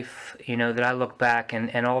my life, you know, that I look back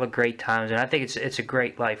and all the great times, and I think it's a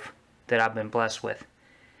great life that I've been blessed with.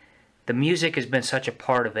 The music has been such a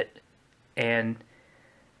part of it, and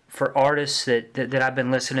for artists that I've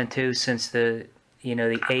been listening to since the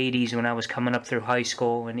 80s when I was coming up through high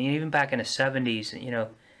school, and even back in the 70s, you know,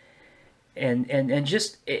 and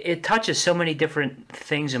just it touches so many different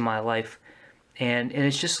things in my life, and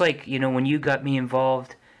it's just like, you know, when you got me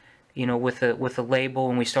involved, you know, with the label,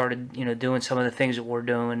 and we started, you know, doing some of the things that we're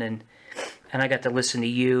doing, and I got to listen to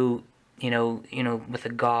you, with the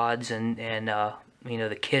Gods and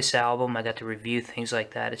the Kiss album. I got to review things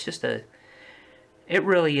like that. It's just it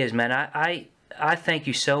really is, man. I thank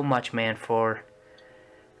you so much, man, for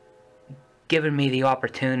giving me the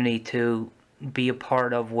opportunity to be a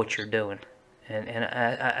part of what you're doing,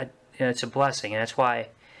 and it's a blessing, and that's why,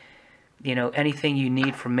 anything you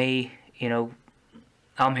need from me,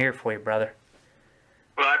 I'm here for you, brother.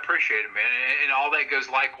 Well, I appreciate it, man, and all that goes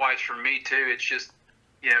likewise for me too. It's just,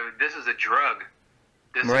 this is a drug.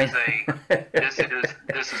 This right. this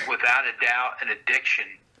is without a doubt an addiction,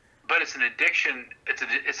 but it's an addiction.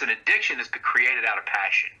 It's an addiction that's been created out of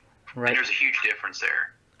passion, right. And there's a huge difference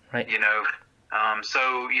there, right?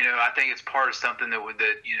 So I think it's part of something that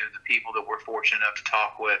the people that we're fortunate enough to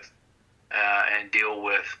talk with and deal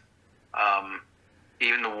with,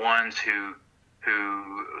 even the ones who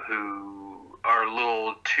are a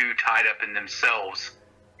little too tied up in themselves.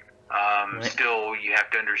 Right. Still, you have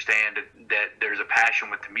to understand that there's a passion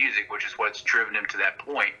with the music, which is what's driven them to that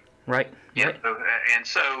point. Right. Yeah. Right. And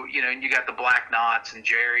so, you got the Black Knots and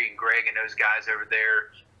Jerry and Greg and those guys over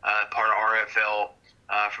there, part of RFL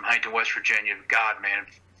from Huntington, West Virginia. God, man,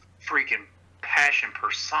 freaking passion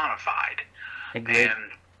personified. Agreed.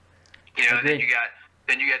 And then you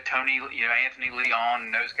got Tony, Anthony Leon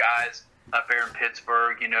and those guys up there in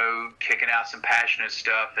Pittsburgh, kicking out some passionate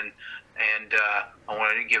stuff. And I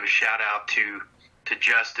wanted to give a shout out to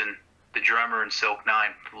Justin, the drummer in Silk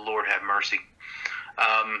Nine. Lord have mercy.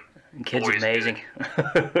 Kid's amazing.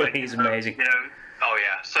 He's amazing. Oh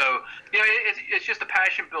yeah. So it's just a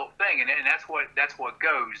passion built thing, and that's what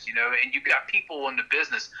goes. And you got people in the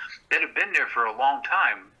business that have been there for a long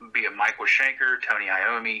time. Be it Michael Schenker, Tony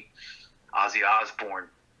Iommi, Ozzy Osbourne,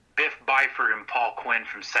 Biff Byford, and Paul Quinn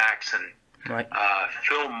from Saxon. Right.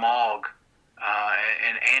 Phil Mogg.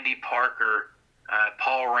 And Andy Parker,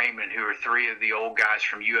 Paul Raymond, who are three of the old guys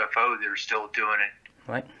from UFO that are still doing it.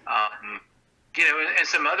 Right. And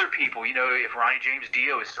some other people, if Ronnie James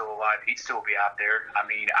Dio is still alive, he'd still be out there. I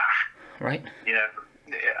mean, right.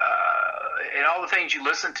 And all the things you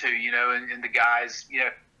listen to, and the guys,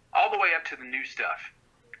 all the way up to the new stuff.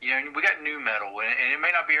 We got new metal, and it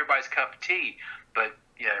may not be everybody's cup of tea, but,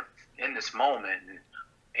 in this moment.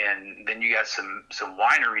 And then you got some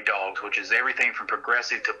winery dogs, which is everything from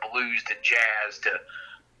progressive to blues to jazz to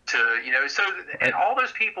so, and all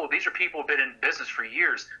those people, these are people who've been in business for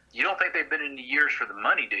years. You don't think they've been in the years for the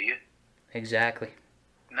money, do you? Exactly.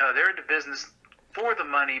 No, they're in the business for the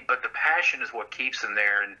money, but the passion is what keeps them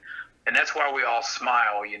there, and that's why we all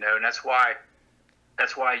smile, and that's why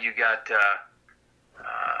you got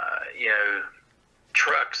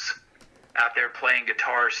Trucks out there playing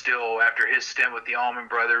guitar still after his stint with the Allman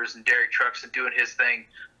Brothers, and Derek Truxton doing his thing,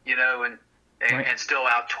 and still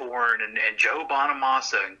out touring, and Joe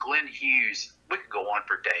Bonamassa and Glenn Hughes. We could go on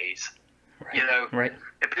for days, right. Right.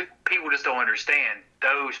 And people just don't understand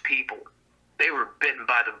those people. They were bitten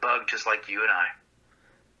by the bug just like you and I.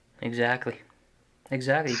 Exactly.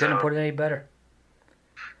 You couldn't put it any better.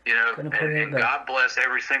 And God bless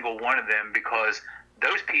every single one of them, because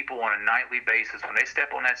those people on a nightly basis, when they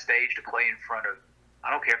step on that stage to play in front of, I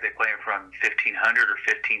don't care if they play in front of 1,500 or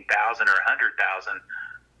 15,000 or 100,000,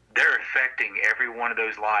 they're affecting every one of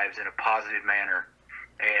those lives in a positive manner.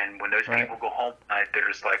 And when those people go home tonight, they're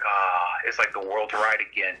just like, it's like the world's right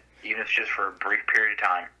again, even if it's just for a brief period of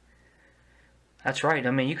time. That's right. I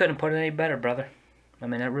mean, you couldn't put it any better, brother. I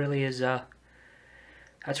mean, that really is,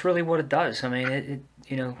 that's really what it does. I mean,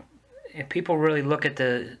 if people really look at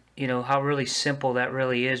how really simple that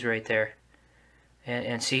really is right there,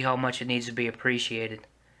 and see how much it needs to be appreciated.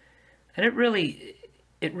 And it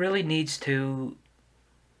really needs to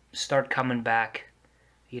start coming back,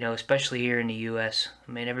 especially here in the U.S.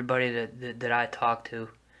 I mean, everybody that I talk to,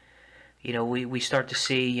 we start to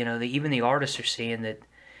see, even the artists are seeing that,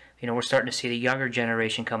 we're starting to see the younger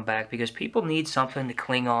generation come back, because people need something to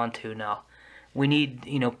cling on to now. We need,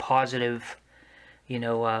 positive,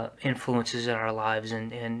 influences in our lives,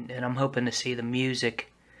 and I'm hoping to see the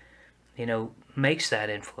music, makes that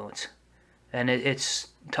influence. And it's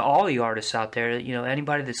to all the artists out there,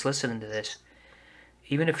 anybody that's listening to this,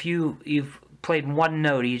 even if you've played one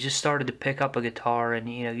note, you just started to pick up a guitar, and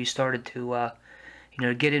you started to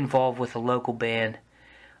get involved with a local band,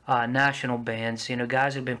 national bands,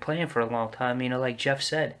 guys have been playing for a long time, like Jeff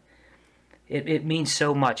said, it means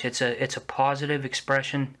so much. It's a positive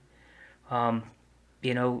expression. I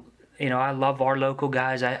love our local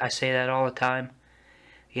guys. I say that all the time.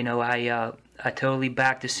 I totally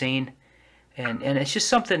back the scene, and it's just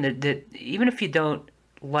something that even if you don't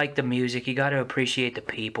like the music, you got to appreciate the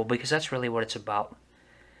people, because that's really what it's about.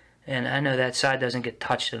 And I know that side doesn't get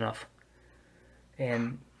touched enough.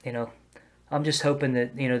 And I'm just hoping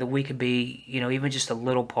that, that we could be, even just a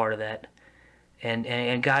little part of that.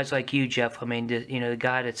 And guys like you, Jeff, I mean, the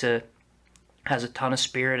guy has a ton of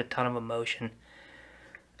spirit, a ton of emotion,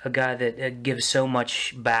 a guy that gives so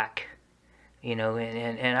much back, and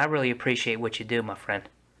I really appreciate what you do, my friend.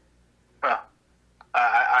 Well,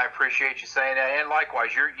 I appreciate you saying that, and likewise,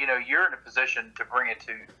 you're in a position to bring it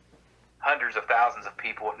to hundreds of thousands of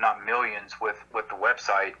people, if not millions, with the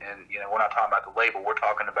website. And we're not talking about the label; we're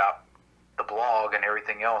talking about the blog and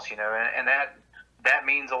everything else. And that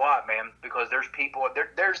means a lot, man, because there's people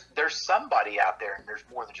there's somebody out there, and there's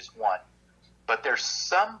more than just one, but there's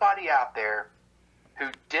somebody out there who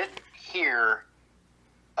didn't hear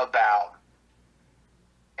about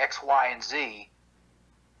X, Y, and Z,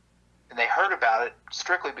 and they heard about it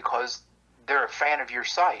strictly because they're a fan of your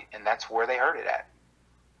site, and that's where they heard it at.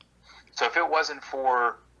 So if it wasn't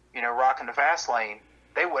for, Rockin' the Fast Lane,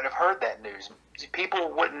 they wouldn't have heard that news.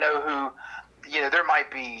 People wouldn't know who, there might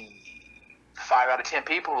be 5 out of 10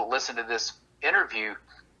 people who listen to this interview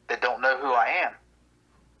that don't know who I am.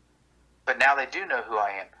 But now they do know who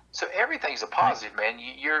I am. So everything's a positive, man.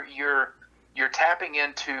 You're tapping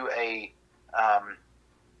into a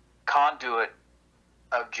conduit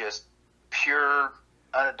of just pure,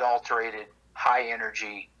 unadulterated, high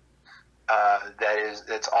energy.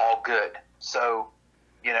 That's all good. So,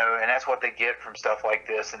 and that's what they get from stuff like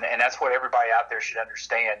this, and that's what everybody out there should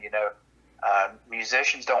understand.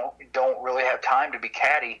 Musicians don't really have time to be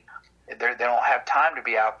catty. They don't have time to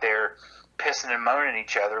be out there pissing and moaning at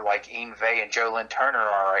each other like Ian Vey and Joe Lynn Turner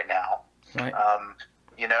are right now. Right.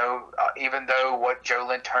 Even though what Joe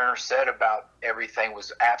Lynn Turner said about everything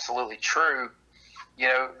was absolutely true,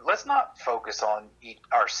 let's not focus on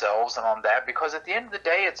ourselves and on that, because at the end of the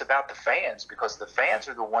day, it's about the fans, because the fans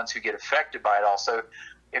are the ones who get affected by it all. So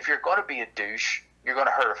if you're going to be a douche, you're going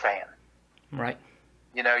to hurt a fan. Right.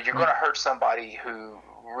 You're going to hurt somebody who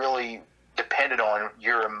really depended on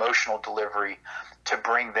your emotional delivery to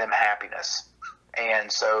bring them happiness.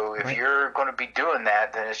 And so if you're going to be doing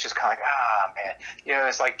that, then it's just kind of like, man.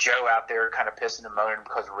 It's like Joe out there kind of pissing and moaning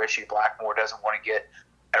because Richie Blackmore doesn't want to get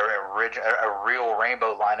a real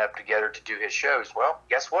rainbow lineup together to do his shows. Well,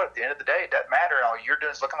 guess what? At the end of the day, it doesn't matter. All you're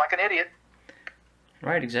doing is looking like an idiot.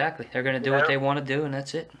 Right, exactly. They're going to do what they want to do, and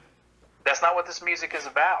that's it. That's not what this music is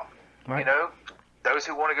about. Right. Those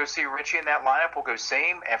who want to go see Richie in that lineup will go see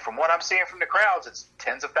him, and from what I'm seeing from the crowds, it's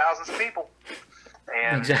tens of thousands of people.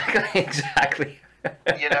 And, exactly.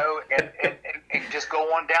 and just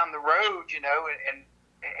go on down the road,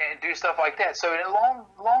 and do stuff like that. So, in a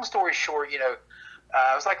long story short, it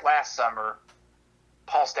was like last summer,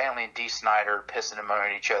 Paul Stanley and Dee Snider pissing and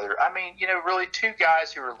moaning at each other. I mean, really two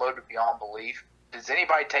guys who are loaded beyond belief. Does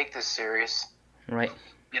anybody take this serious? Right.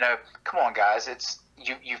 Come on, guys.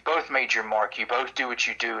 You've both made your mark. You both do what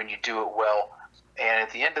you do, and you do it well. And at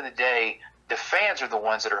the end of the day, the fans are the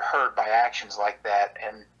ones that are hurt by actions like that.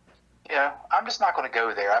 And, I'm just not going to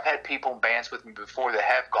go there. I've had people in bands with me before that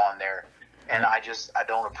have gone there, and I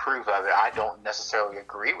don't approve of it. I don't necessarily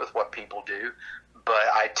agree with what people do, but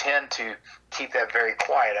I tend to keep that very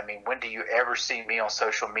quiet. I mean, when do you ever see me on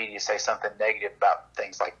social media say something negative about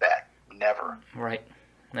things like that? Never. Right.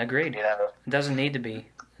 Agreed. It doesn't need to be.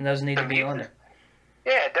 It doesn't need to be on there.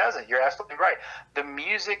 Yeah, it doesn't. You're absolutely right. The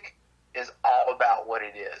music is all about what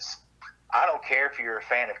it is. I don't care if you're a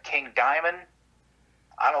fan of King Diamond.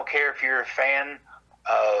 I don't care if you're a fan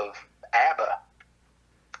of ABBA.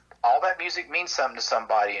 All that music means something to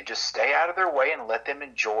somebody, and just stay out of their way and let them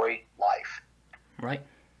enjoy life. Right.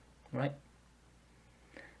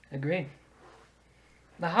 Agreed.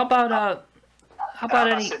 Now, how about I'm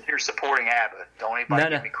not sitting here supporting ABBA. Don't anybody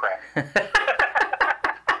give me crap.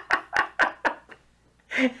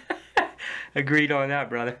 Agreed on that,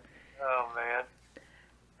 brother. Oh man.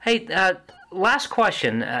 Hey, last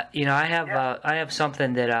question. I have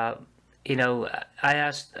something that I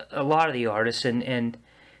asked a lot of the artists, and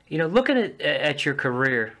looking at your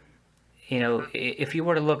career, if you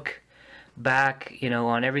were to look back,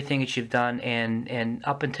 on everything that you've done and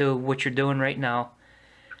up until what you're doing right now,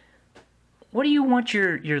 what do you want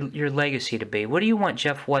your legacy to be? What do you want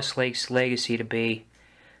Jeff Westlake's legacy to be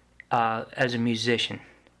as a musician?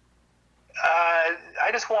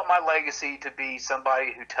 I just want my legacy to be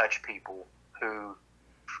somebody who touched people, who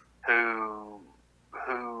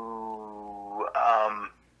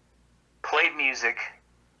played music,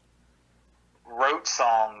 wrote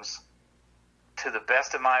songs to the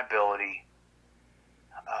best of my ability,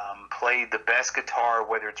 played the best guitar,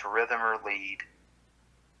 whether it's rhythm or lead.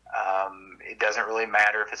 It doesn't really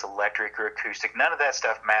matter if it's electric or acoustic. None of that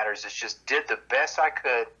stuff matters. It's just did the best I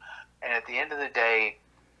could. And at the end of the day,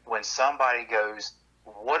 when somebody goes,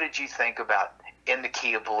 what did you think about In the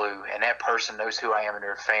Key of Blue? And that person knows who I am and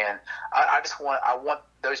they're a fan. I want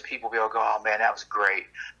those people to be able to go, oh man, that was great.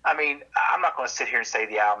 I mean, I'm not going to sit here and say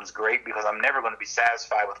the album's great because I'm never going to be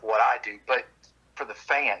satisfied with what I do. But for the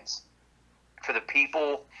fans, for the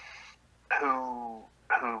people who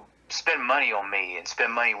spend money on me and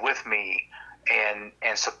spend money with me and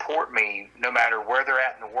support me no matter where they're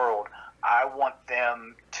at in the world, I want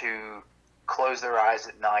them to close their eyes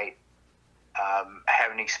at night,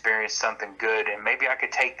 having experienced something good, and maybe I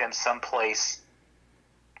could take them someplace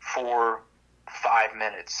for 5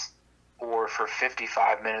 minutes or for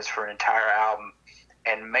 55 minutes for an entire album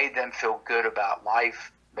and made them feel good about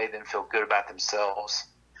life, made them feel good about themselves,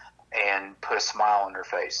 and put a smile on their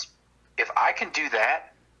face. If I can do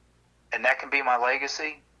that, and that can be my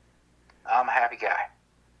legacy, I'm a happy guy.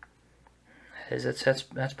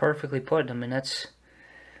 That's perfectly put. I mean, that's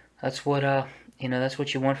what that's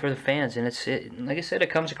what you want for the fans, and like I said, it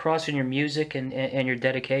comes across in your music and your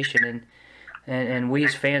dedication, and we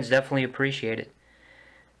as fans definitely appreciate it.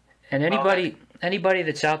 And anybody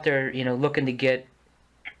that's out there, looking to get,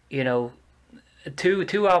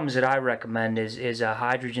 two albums that I recommend is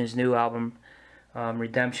Hydrogen's new album,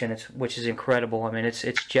 Redemption, which is incredible. I mean,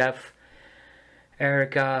 it's Jeff,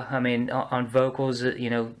 Erica, on vocals,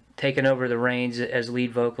 taking over the reins as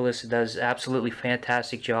lead vocalist, does absolutely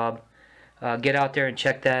fantastic job. Get out there and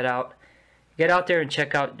check that out. Get out there and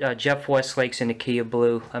check out Jeff Westlake's In the Key of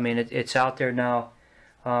Blue. I mean, it's out there now.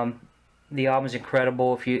 The album's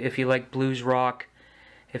incredible. If you like blues rock,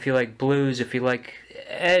 if you like blues, if you like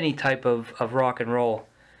any type of rock and roll,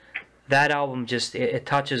 that album just it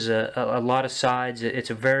touches a lot of sides.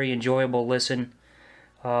 It's a very enjoyable listen.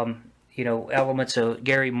 Elements of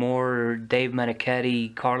Gary Moore, Dave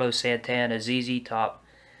Meniketti, Carlos Santana, ZZ Top.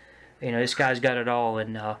 This guy's got it all.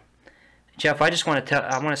 And Jeff, I just want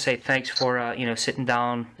to say thanks for sitting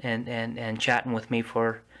down and chatting with me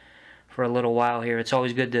for a little while here. It's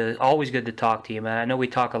always good to talk to you, man. I know we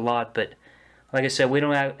talk a lot, but like I said, we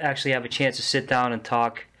don't actually have a chance to sit down and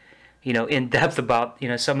talk, in depth about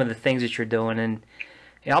some of the things that you're doing. And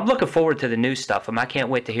I'm looking forward to the new stuff. I can't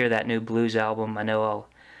wait to hear that new blues album. I know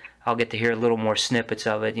I'll get to hear a little more snippets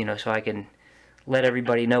of it, so I can let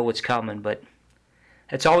everybody know what's coming. But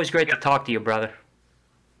it's always great to talk to you, brother.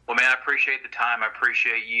 Well, man, I appreciate the time. I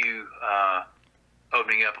appreciate you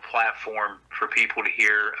opening up a platform for people to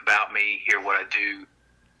hear about me, hear what I do,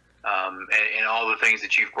 and all the things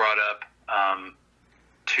that you've brought up.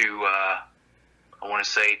 I want to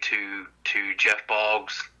say to Jeff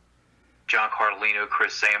Boggs, John Carlino,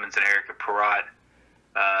 Chris Sammons, and Erica Perrott,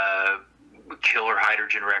 killer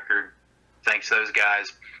Hydrogen record. Thanks to those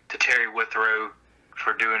guys. To Terry Withrow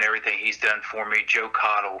for doing everything he's done for me. Joe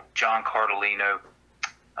Cottle, John Carlino,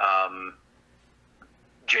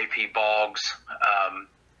 J.P. Boggs,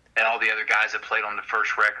 and all the other guys that played on the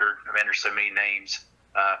first record. I mean, there's so many names.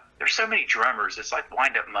 There's so many drummers. It's like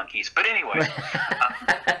wind-up monkeys. But anyway,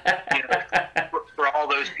 for all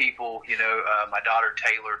those people, my daughter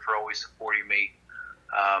Taylor for always supporting me,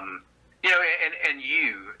 and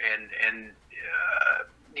you, and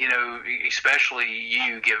especially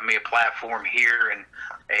you giving me a platform here,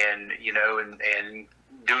 and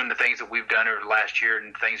doing the things that we've done over the last year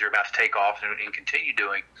and things are about to take off and continue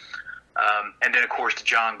doing. And then, of course, to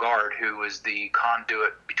John Gard, who was the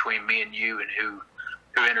conduit between me and you and who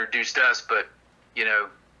introduced us. But,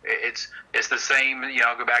 it's the same.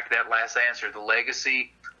 I'll go back to that last answer. The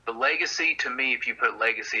legacy to me, if you put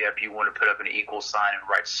legacy up, you want to put up an equal sign and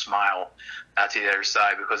write smile out to the other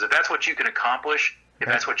side. Because if that's what you can accomplish, if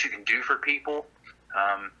that's what you can do for people,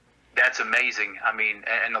 that's amazing. I mean,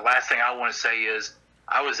 and the last thing I want to say is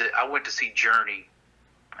I went to see Journey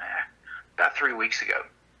about 3 weeks ago.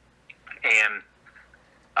 And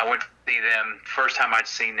I went to see them, first time I'd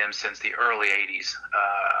seen them since the early 80s.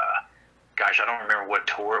 Gosh, I don't remember what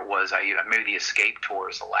tour it was. Maybe the Escape tour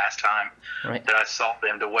was the last time that I saw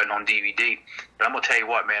them that wasn't on DVD. But I'm going to tell you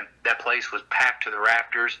what, man, that place was packed to the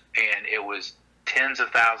rafters, and it was tens of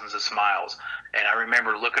thousands of smiles. And I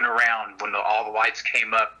remember looking around when all the lights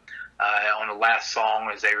came up on the last song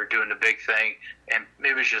as they were doing the big thing, and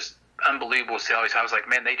it was just unbelievable to see all these. I was like,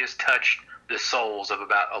 man, they just touched the souls of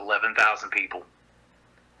about 11,000 people.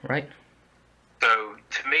 Right. So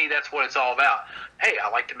to me, that's what it's all about. Hey, I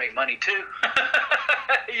like to make money too.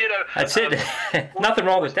 That's it. Nothing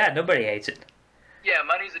wrong with that. Nobody hates it. Yeah,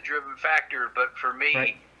 money's a driven factor, but for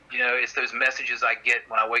me, it's those messages I get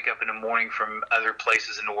when I wake up in the morning from other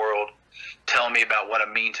places in the world telling me about what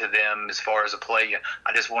I mean to them as far as a play.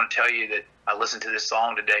 I just want to tell you that I listened to this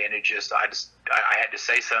song today, and I had to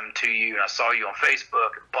say something to you, and I saw you on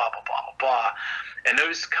Facebook, and blah, blah, blah, blah, blah. And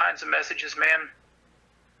those kinds of messages, man,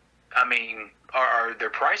 I mean, they're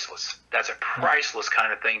priceless. That's a priceless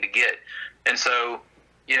kind of thing to get. And so,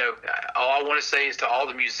 you know, all I want to say is to all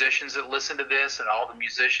the musicians that listen to this and all the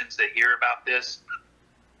musicians that hear about this,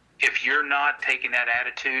 if you're not taking that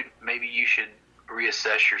attitude, maybe you should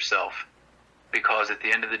reassess yourself, because at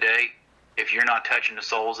the end of the day, if you're not touching the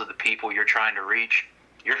souls of the people you're trying to reach,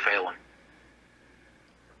 you're failing.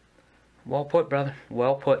 Well put, brother.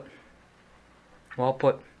 Well put. Well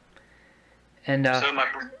put. And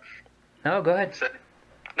no, go ahead. So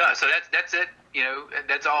that's it. You know,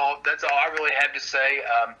 that's all I really have to say.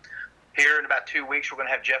 Here in about 2 weeks, we're going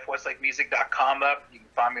to have JeffWestlakeMusic.com up. You can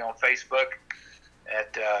find me on Facebook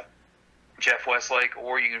at Jeff Westlake,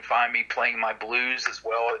 or you can find me playing my blues as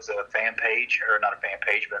well as a fan page, or not a fan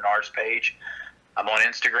page, but an artist page. I'm on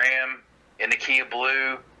Instagram in the Key of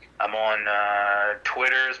Blue. I'm on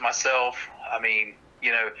Twitter as myself. I mean,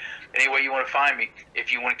 you know, any way you want to find me.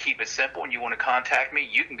 If you want to keep it simple and you want to contact me,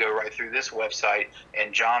 you can go right through this website,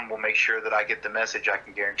 and John will make sure that I get the message. I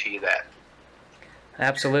can guarantee you that.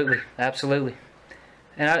 Absolutely, absolutely.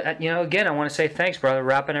 And you know, again, I want to say thanks, brother.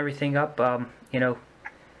 Wrapping everything up. You know,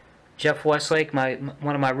 Jeff Westlake,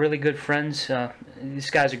 one of my really good friends. This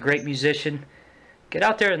guy's a great musician. Get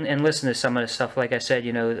out there and listen to some of the stuff. Like I said,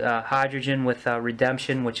 you know, Hydrogen with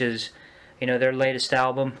Redemption, which is, you know, their latest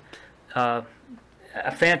album.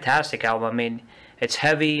 A fantastic album. I mean, it's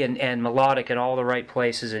heavy and melodic in all the right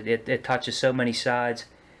places. It touches so many sides.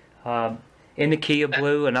 In the Key of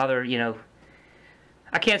Blue, another, you know,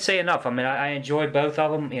 I can't say enough. I mean, I enjoy both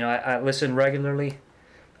of them. You know, I listen regularly.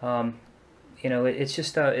 You know, it's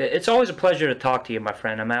just it's always a pleasure to talk to you, my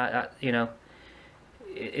friend. I mean, you know,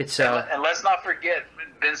 it's and let's not forget,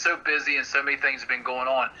 been so busy and so many things have been going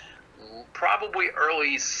on. Probably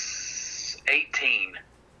early 18,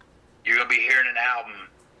 you're going to be hearing an album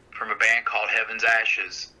from a band called Heaven's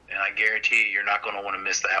Ashes, and I guarantee you're not going to want to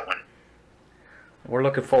miss that one. We're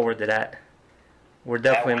looking forward to that. We're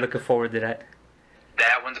definitely looking forward to that.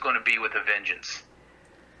 That one's going to be with a vengeance.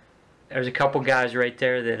 There's a couple guys right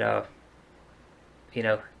there that, you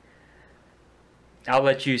know, I'll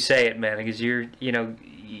let you say it, man, because you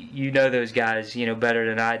know those guys, you know, better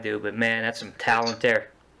than I do. But man, that's some talent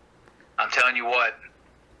there. I'm telling you what,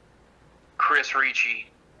 Chris Ricci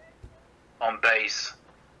on bass,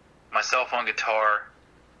 myself on guitar,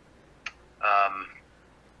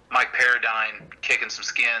 Mike Paradine kicking some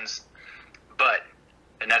skins,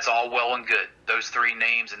 and that's all well and good. Those three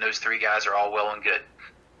names and those three guys are all well and good.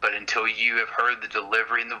 But until you have heard the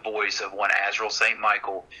delivery and the voice of one Azrael St.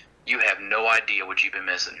 Michael, you have no idea what you've been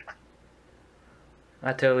missing.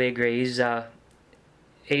 I totally agree. He's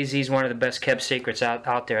one of the best kept secrets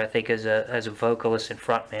out there, I think, as a vocalist and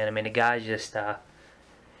frontman. I mean, the guy's just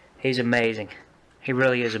he's amazing. He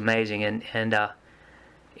really is amazing. And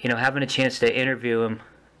you know, having a chance to interview him,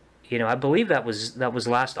 you know, I believe that was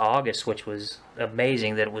last August, which was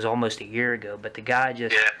amazing that it was almost a year ago. But the guy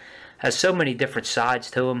just has so many different sides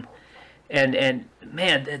to him. And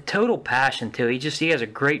man, the total passion too. He has a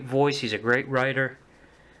great voice. He's a great writer.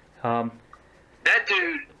 That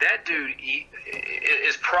dude, he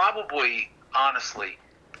is probably, honestly,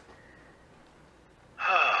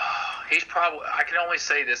 he's probably. I can only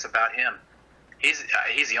say this about him. He's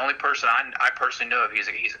the only person I personally know of. He's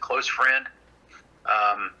a close friend.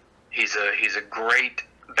 He's a great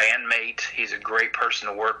bandmate. He's a great person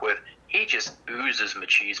to work with. He just oozes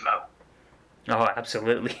machismo. Oh,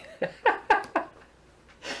 absolutely.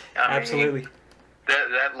 Absolutely.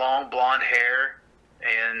 That long blonde hair,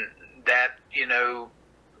 and that, you know,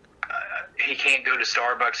 he can't go to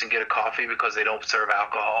Starbucks and get a coffee because they don't serve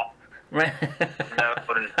alcohol. Right. No,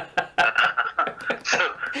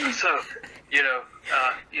 so you know,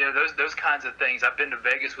 those kinds of things. I've been to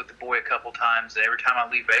Vegas with the boy a couple times, and every time I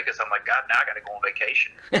leave Vegas, I'm like, God, now I got to go on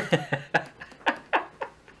vacation.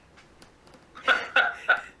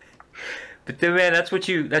 But then, man, that's what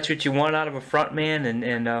you want out of a front man,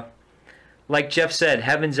 and like Jeff said,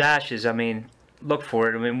 Heaven's Ashes. I mean, look for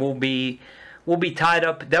it. I mean, we'll be tied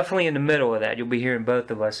up definitely in the middle of that. You'll be hearing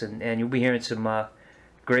both of us, and you'll be hearing some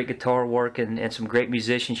great guitar work and some great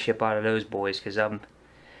musicianship out of those boys. Because I'm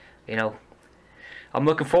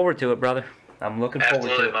looking forward to it, brother. I'm looking forward to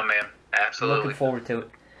it. Absolutely, my man. Absolutely. Looking forward to it.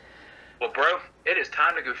 Well, bro, it is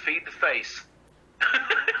time to go feed the face.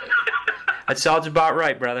 That sounds about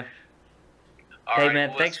right, brother. All hey right, man,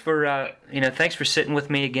 well, thanks for sitting with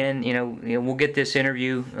me again. You know, we'll get this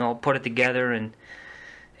interview. I'll put it together and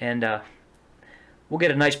we'll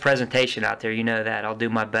get a nice presentation out there. You know that. I'll do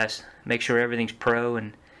my best. Make sure everything's pro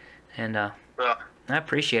and I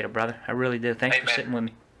appreciate it, brother. I really do. Thanks for sitting with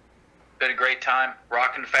me. Been a great time.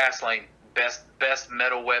 Rockin' Fast Lane. Best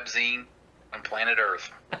metal web zine on planet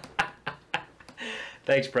Earth.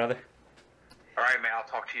 Thanks, brother. All right, man. I'll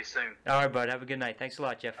talk to you soon. All right, bud. Have a good night. Thanks a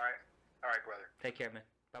lot, Jeff. All right, brother. Take care, man.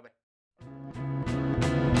 Bye-bye.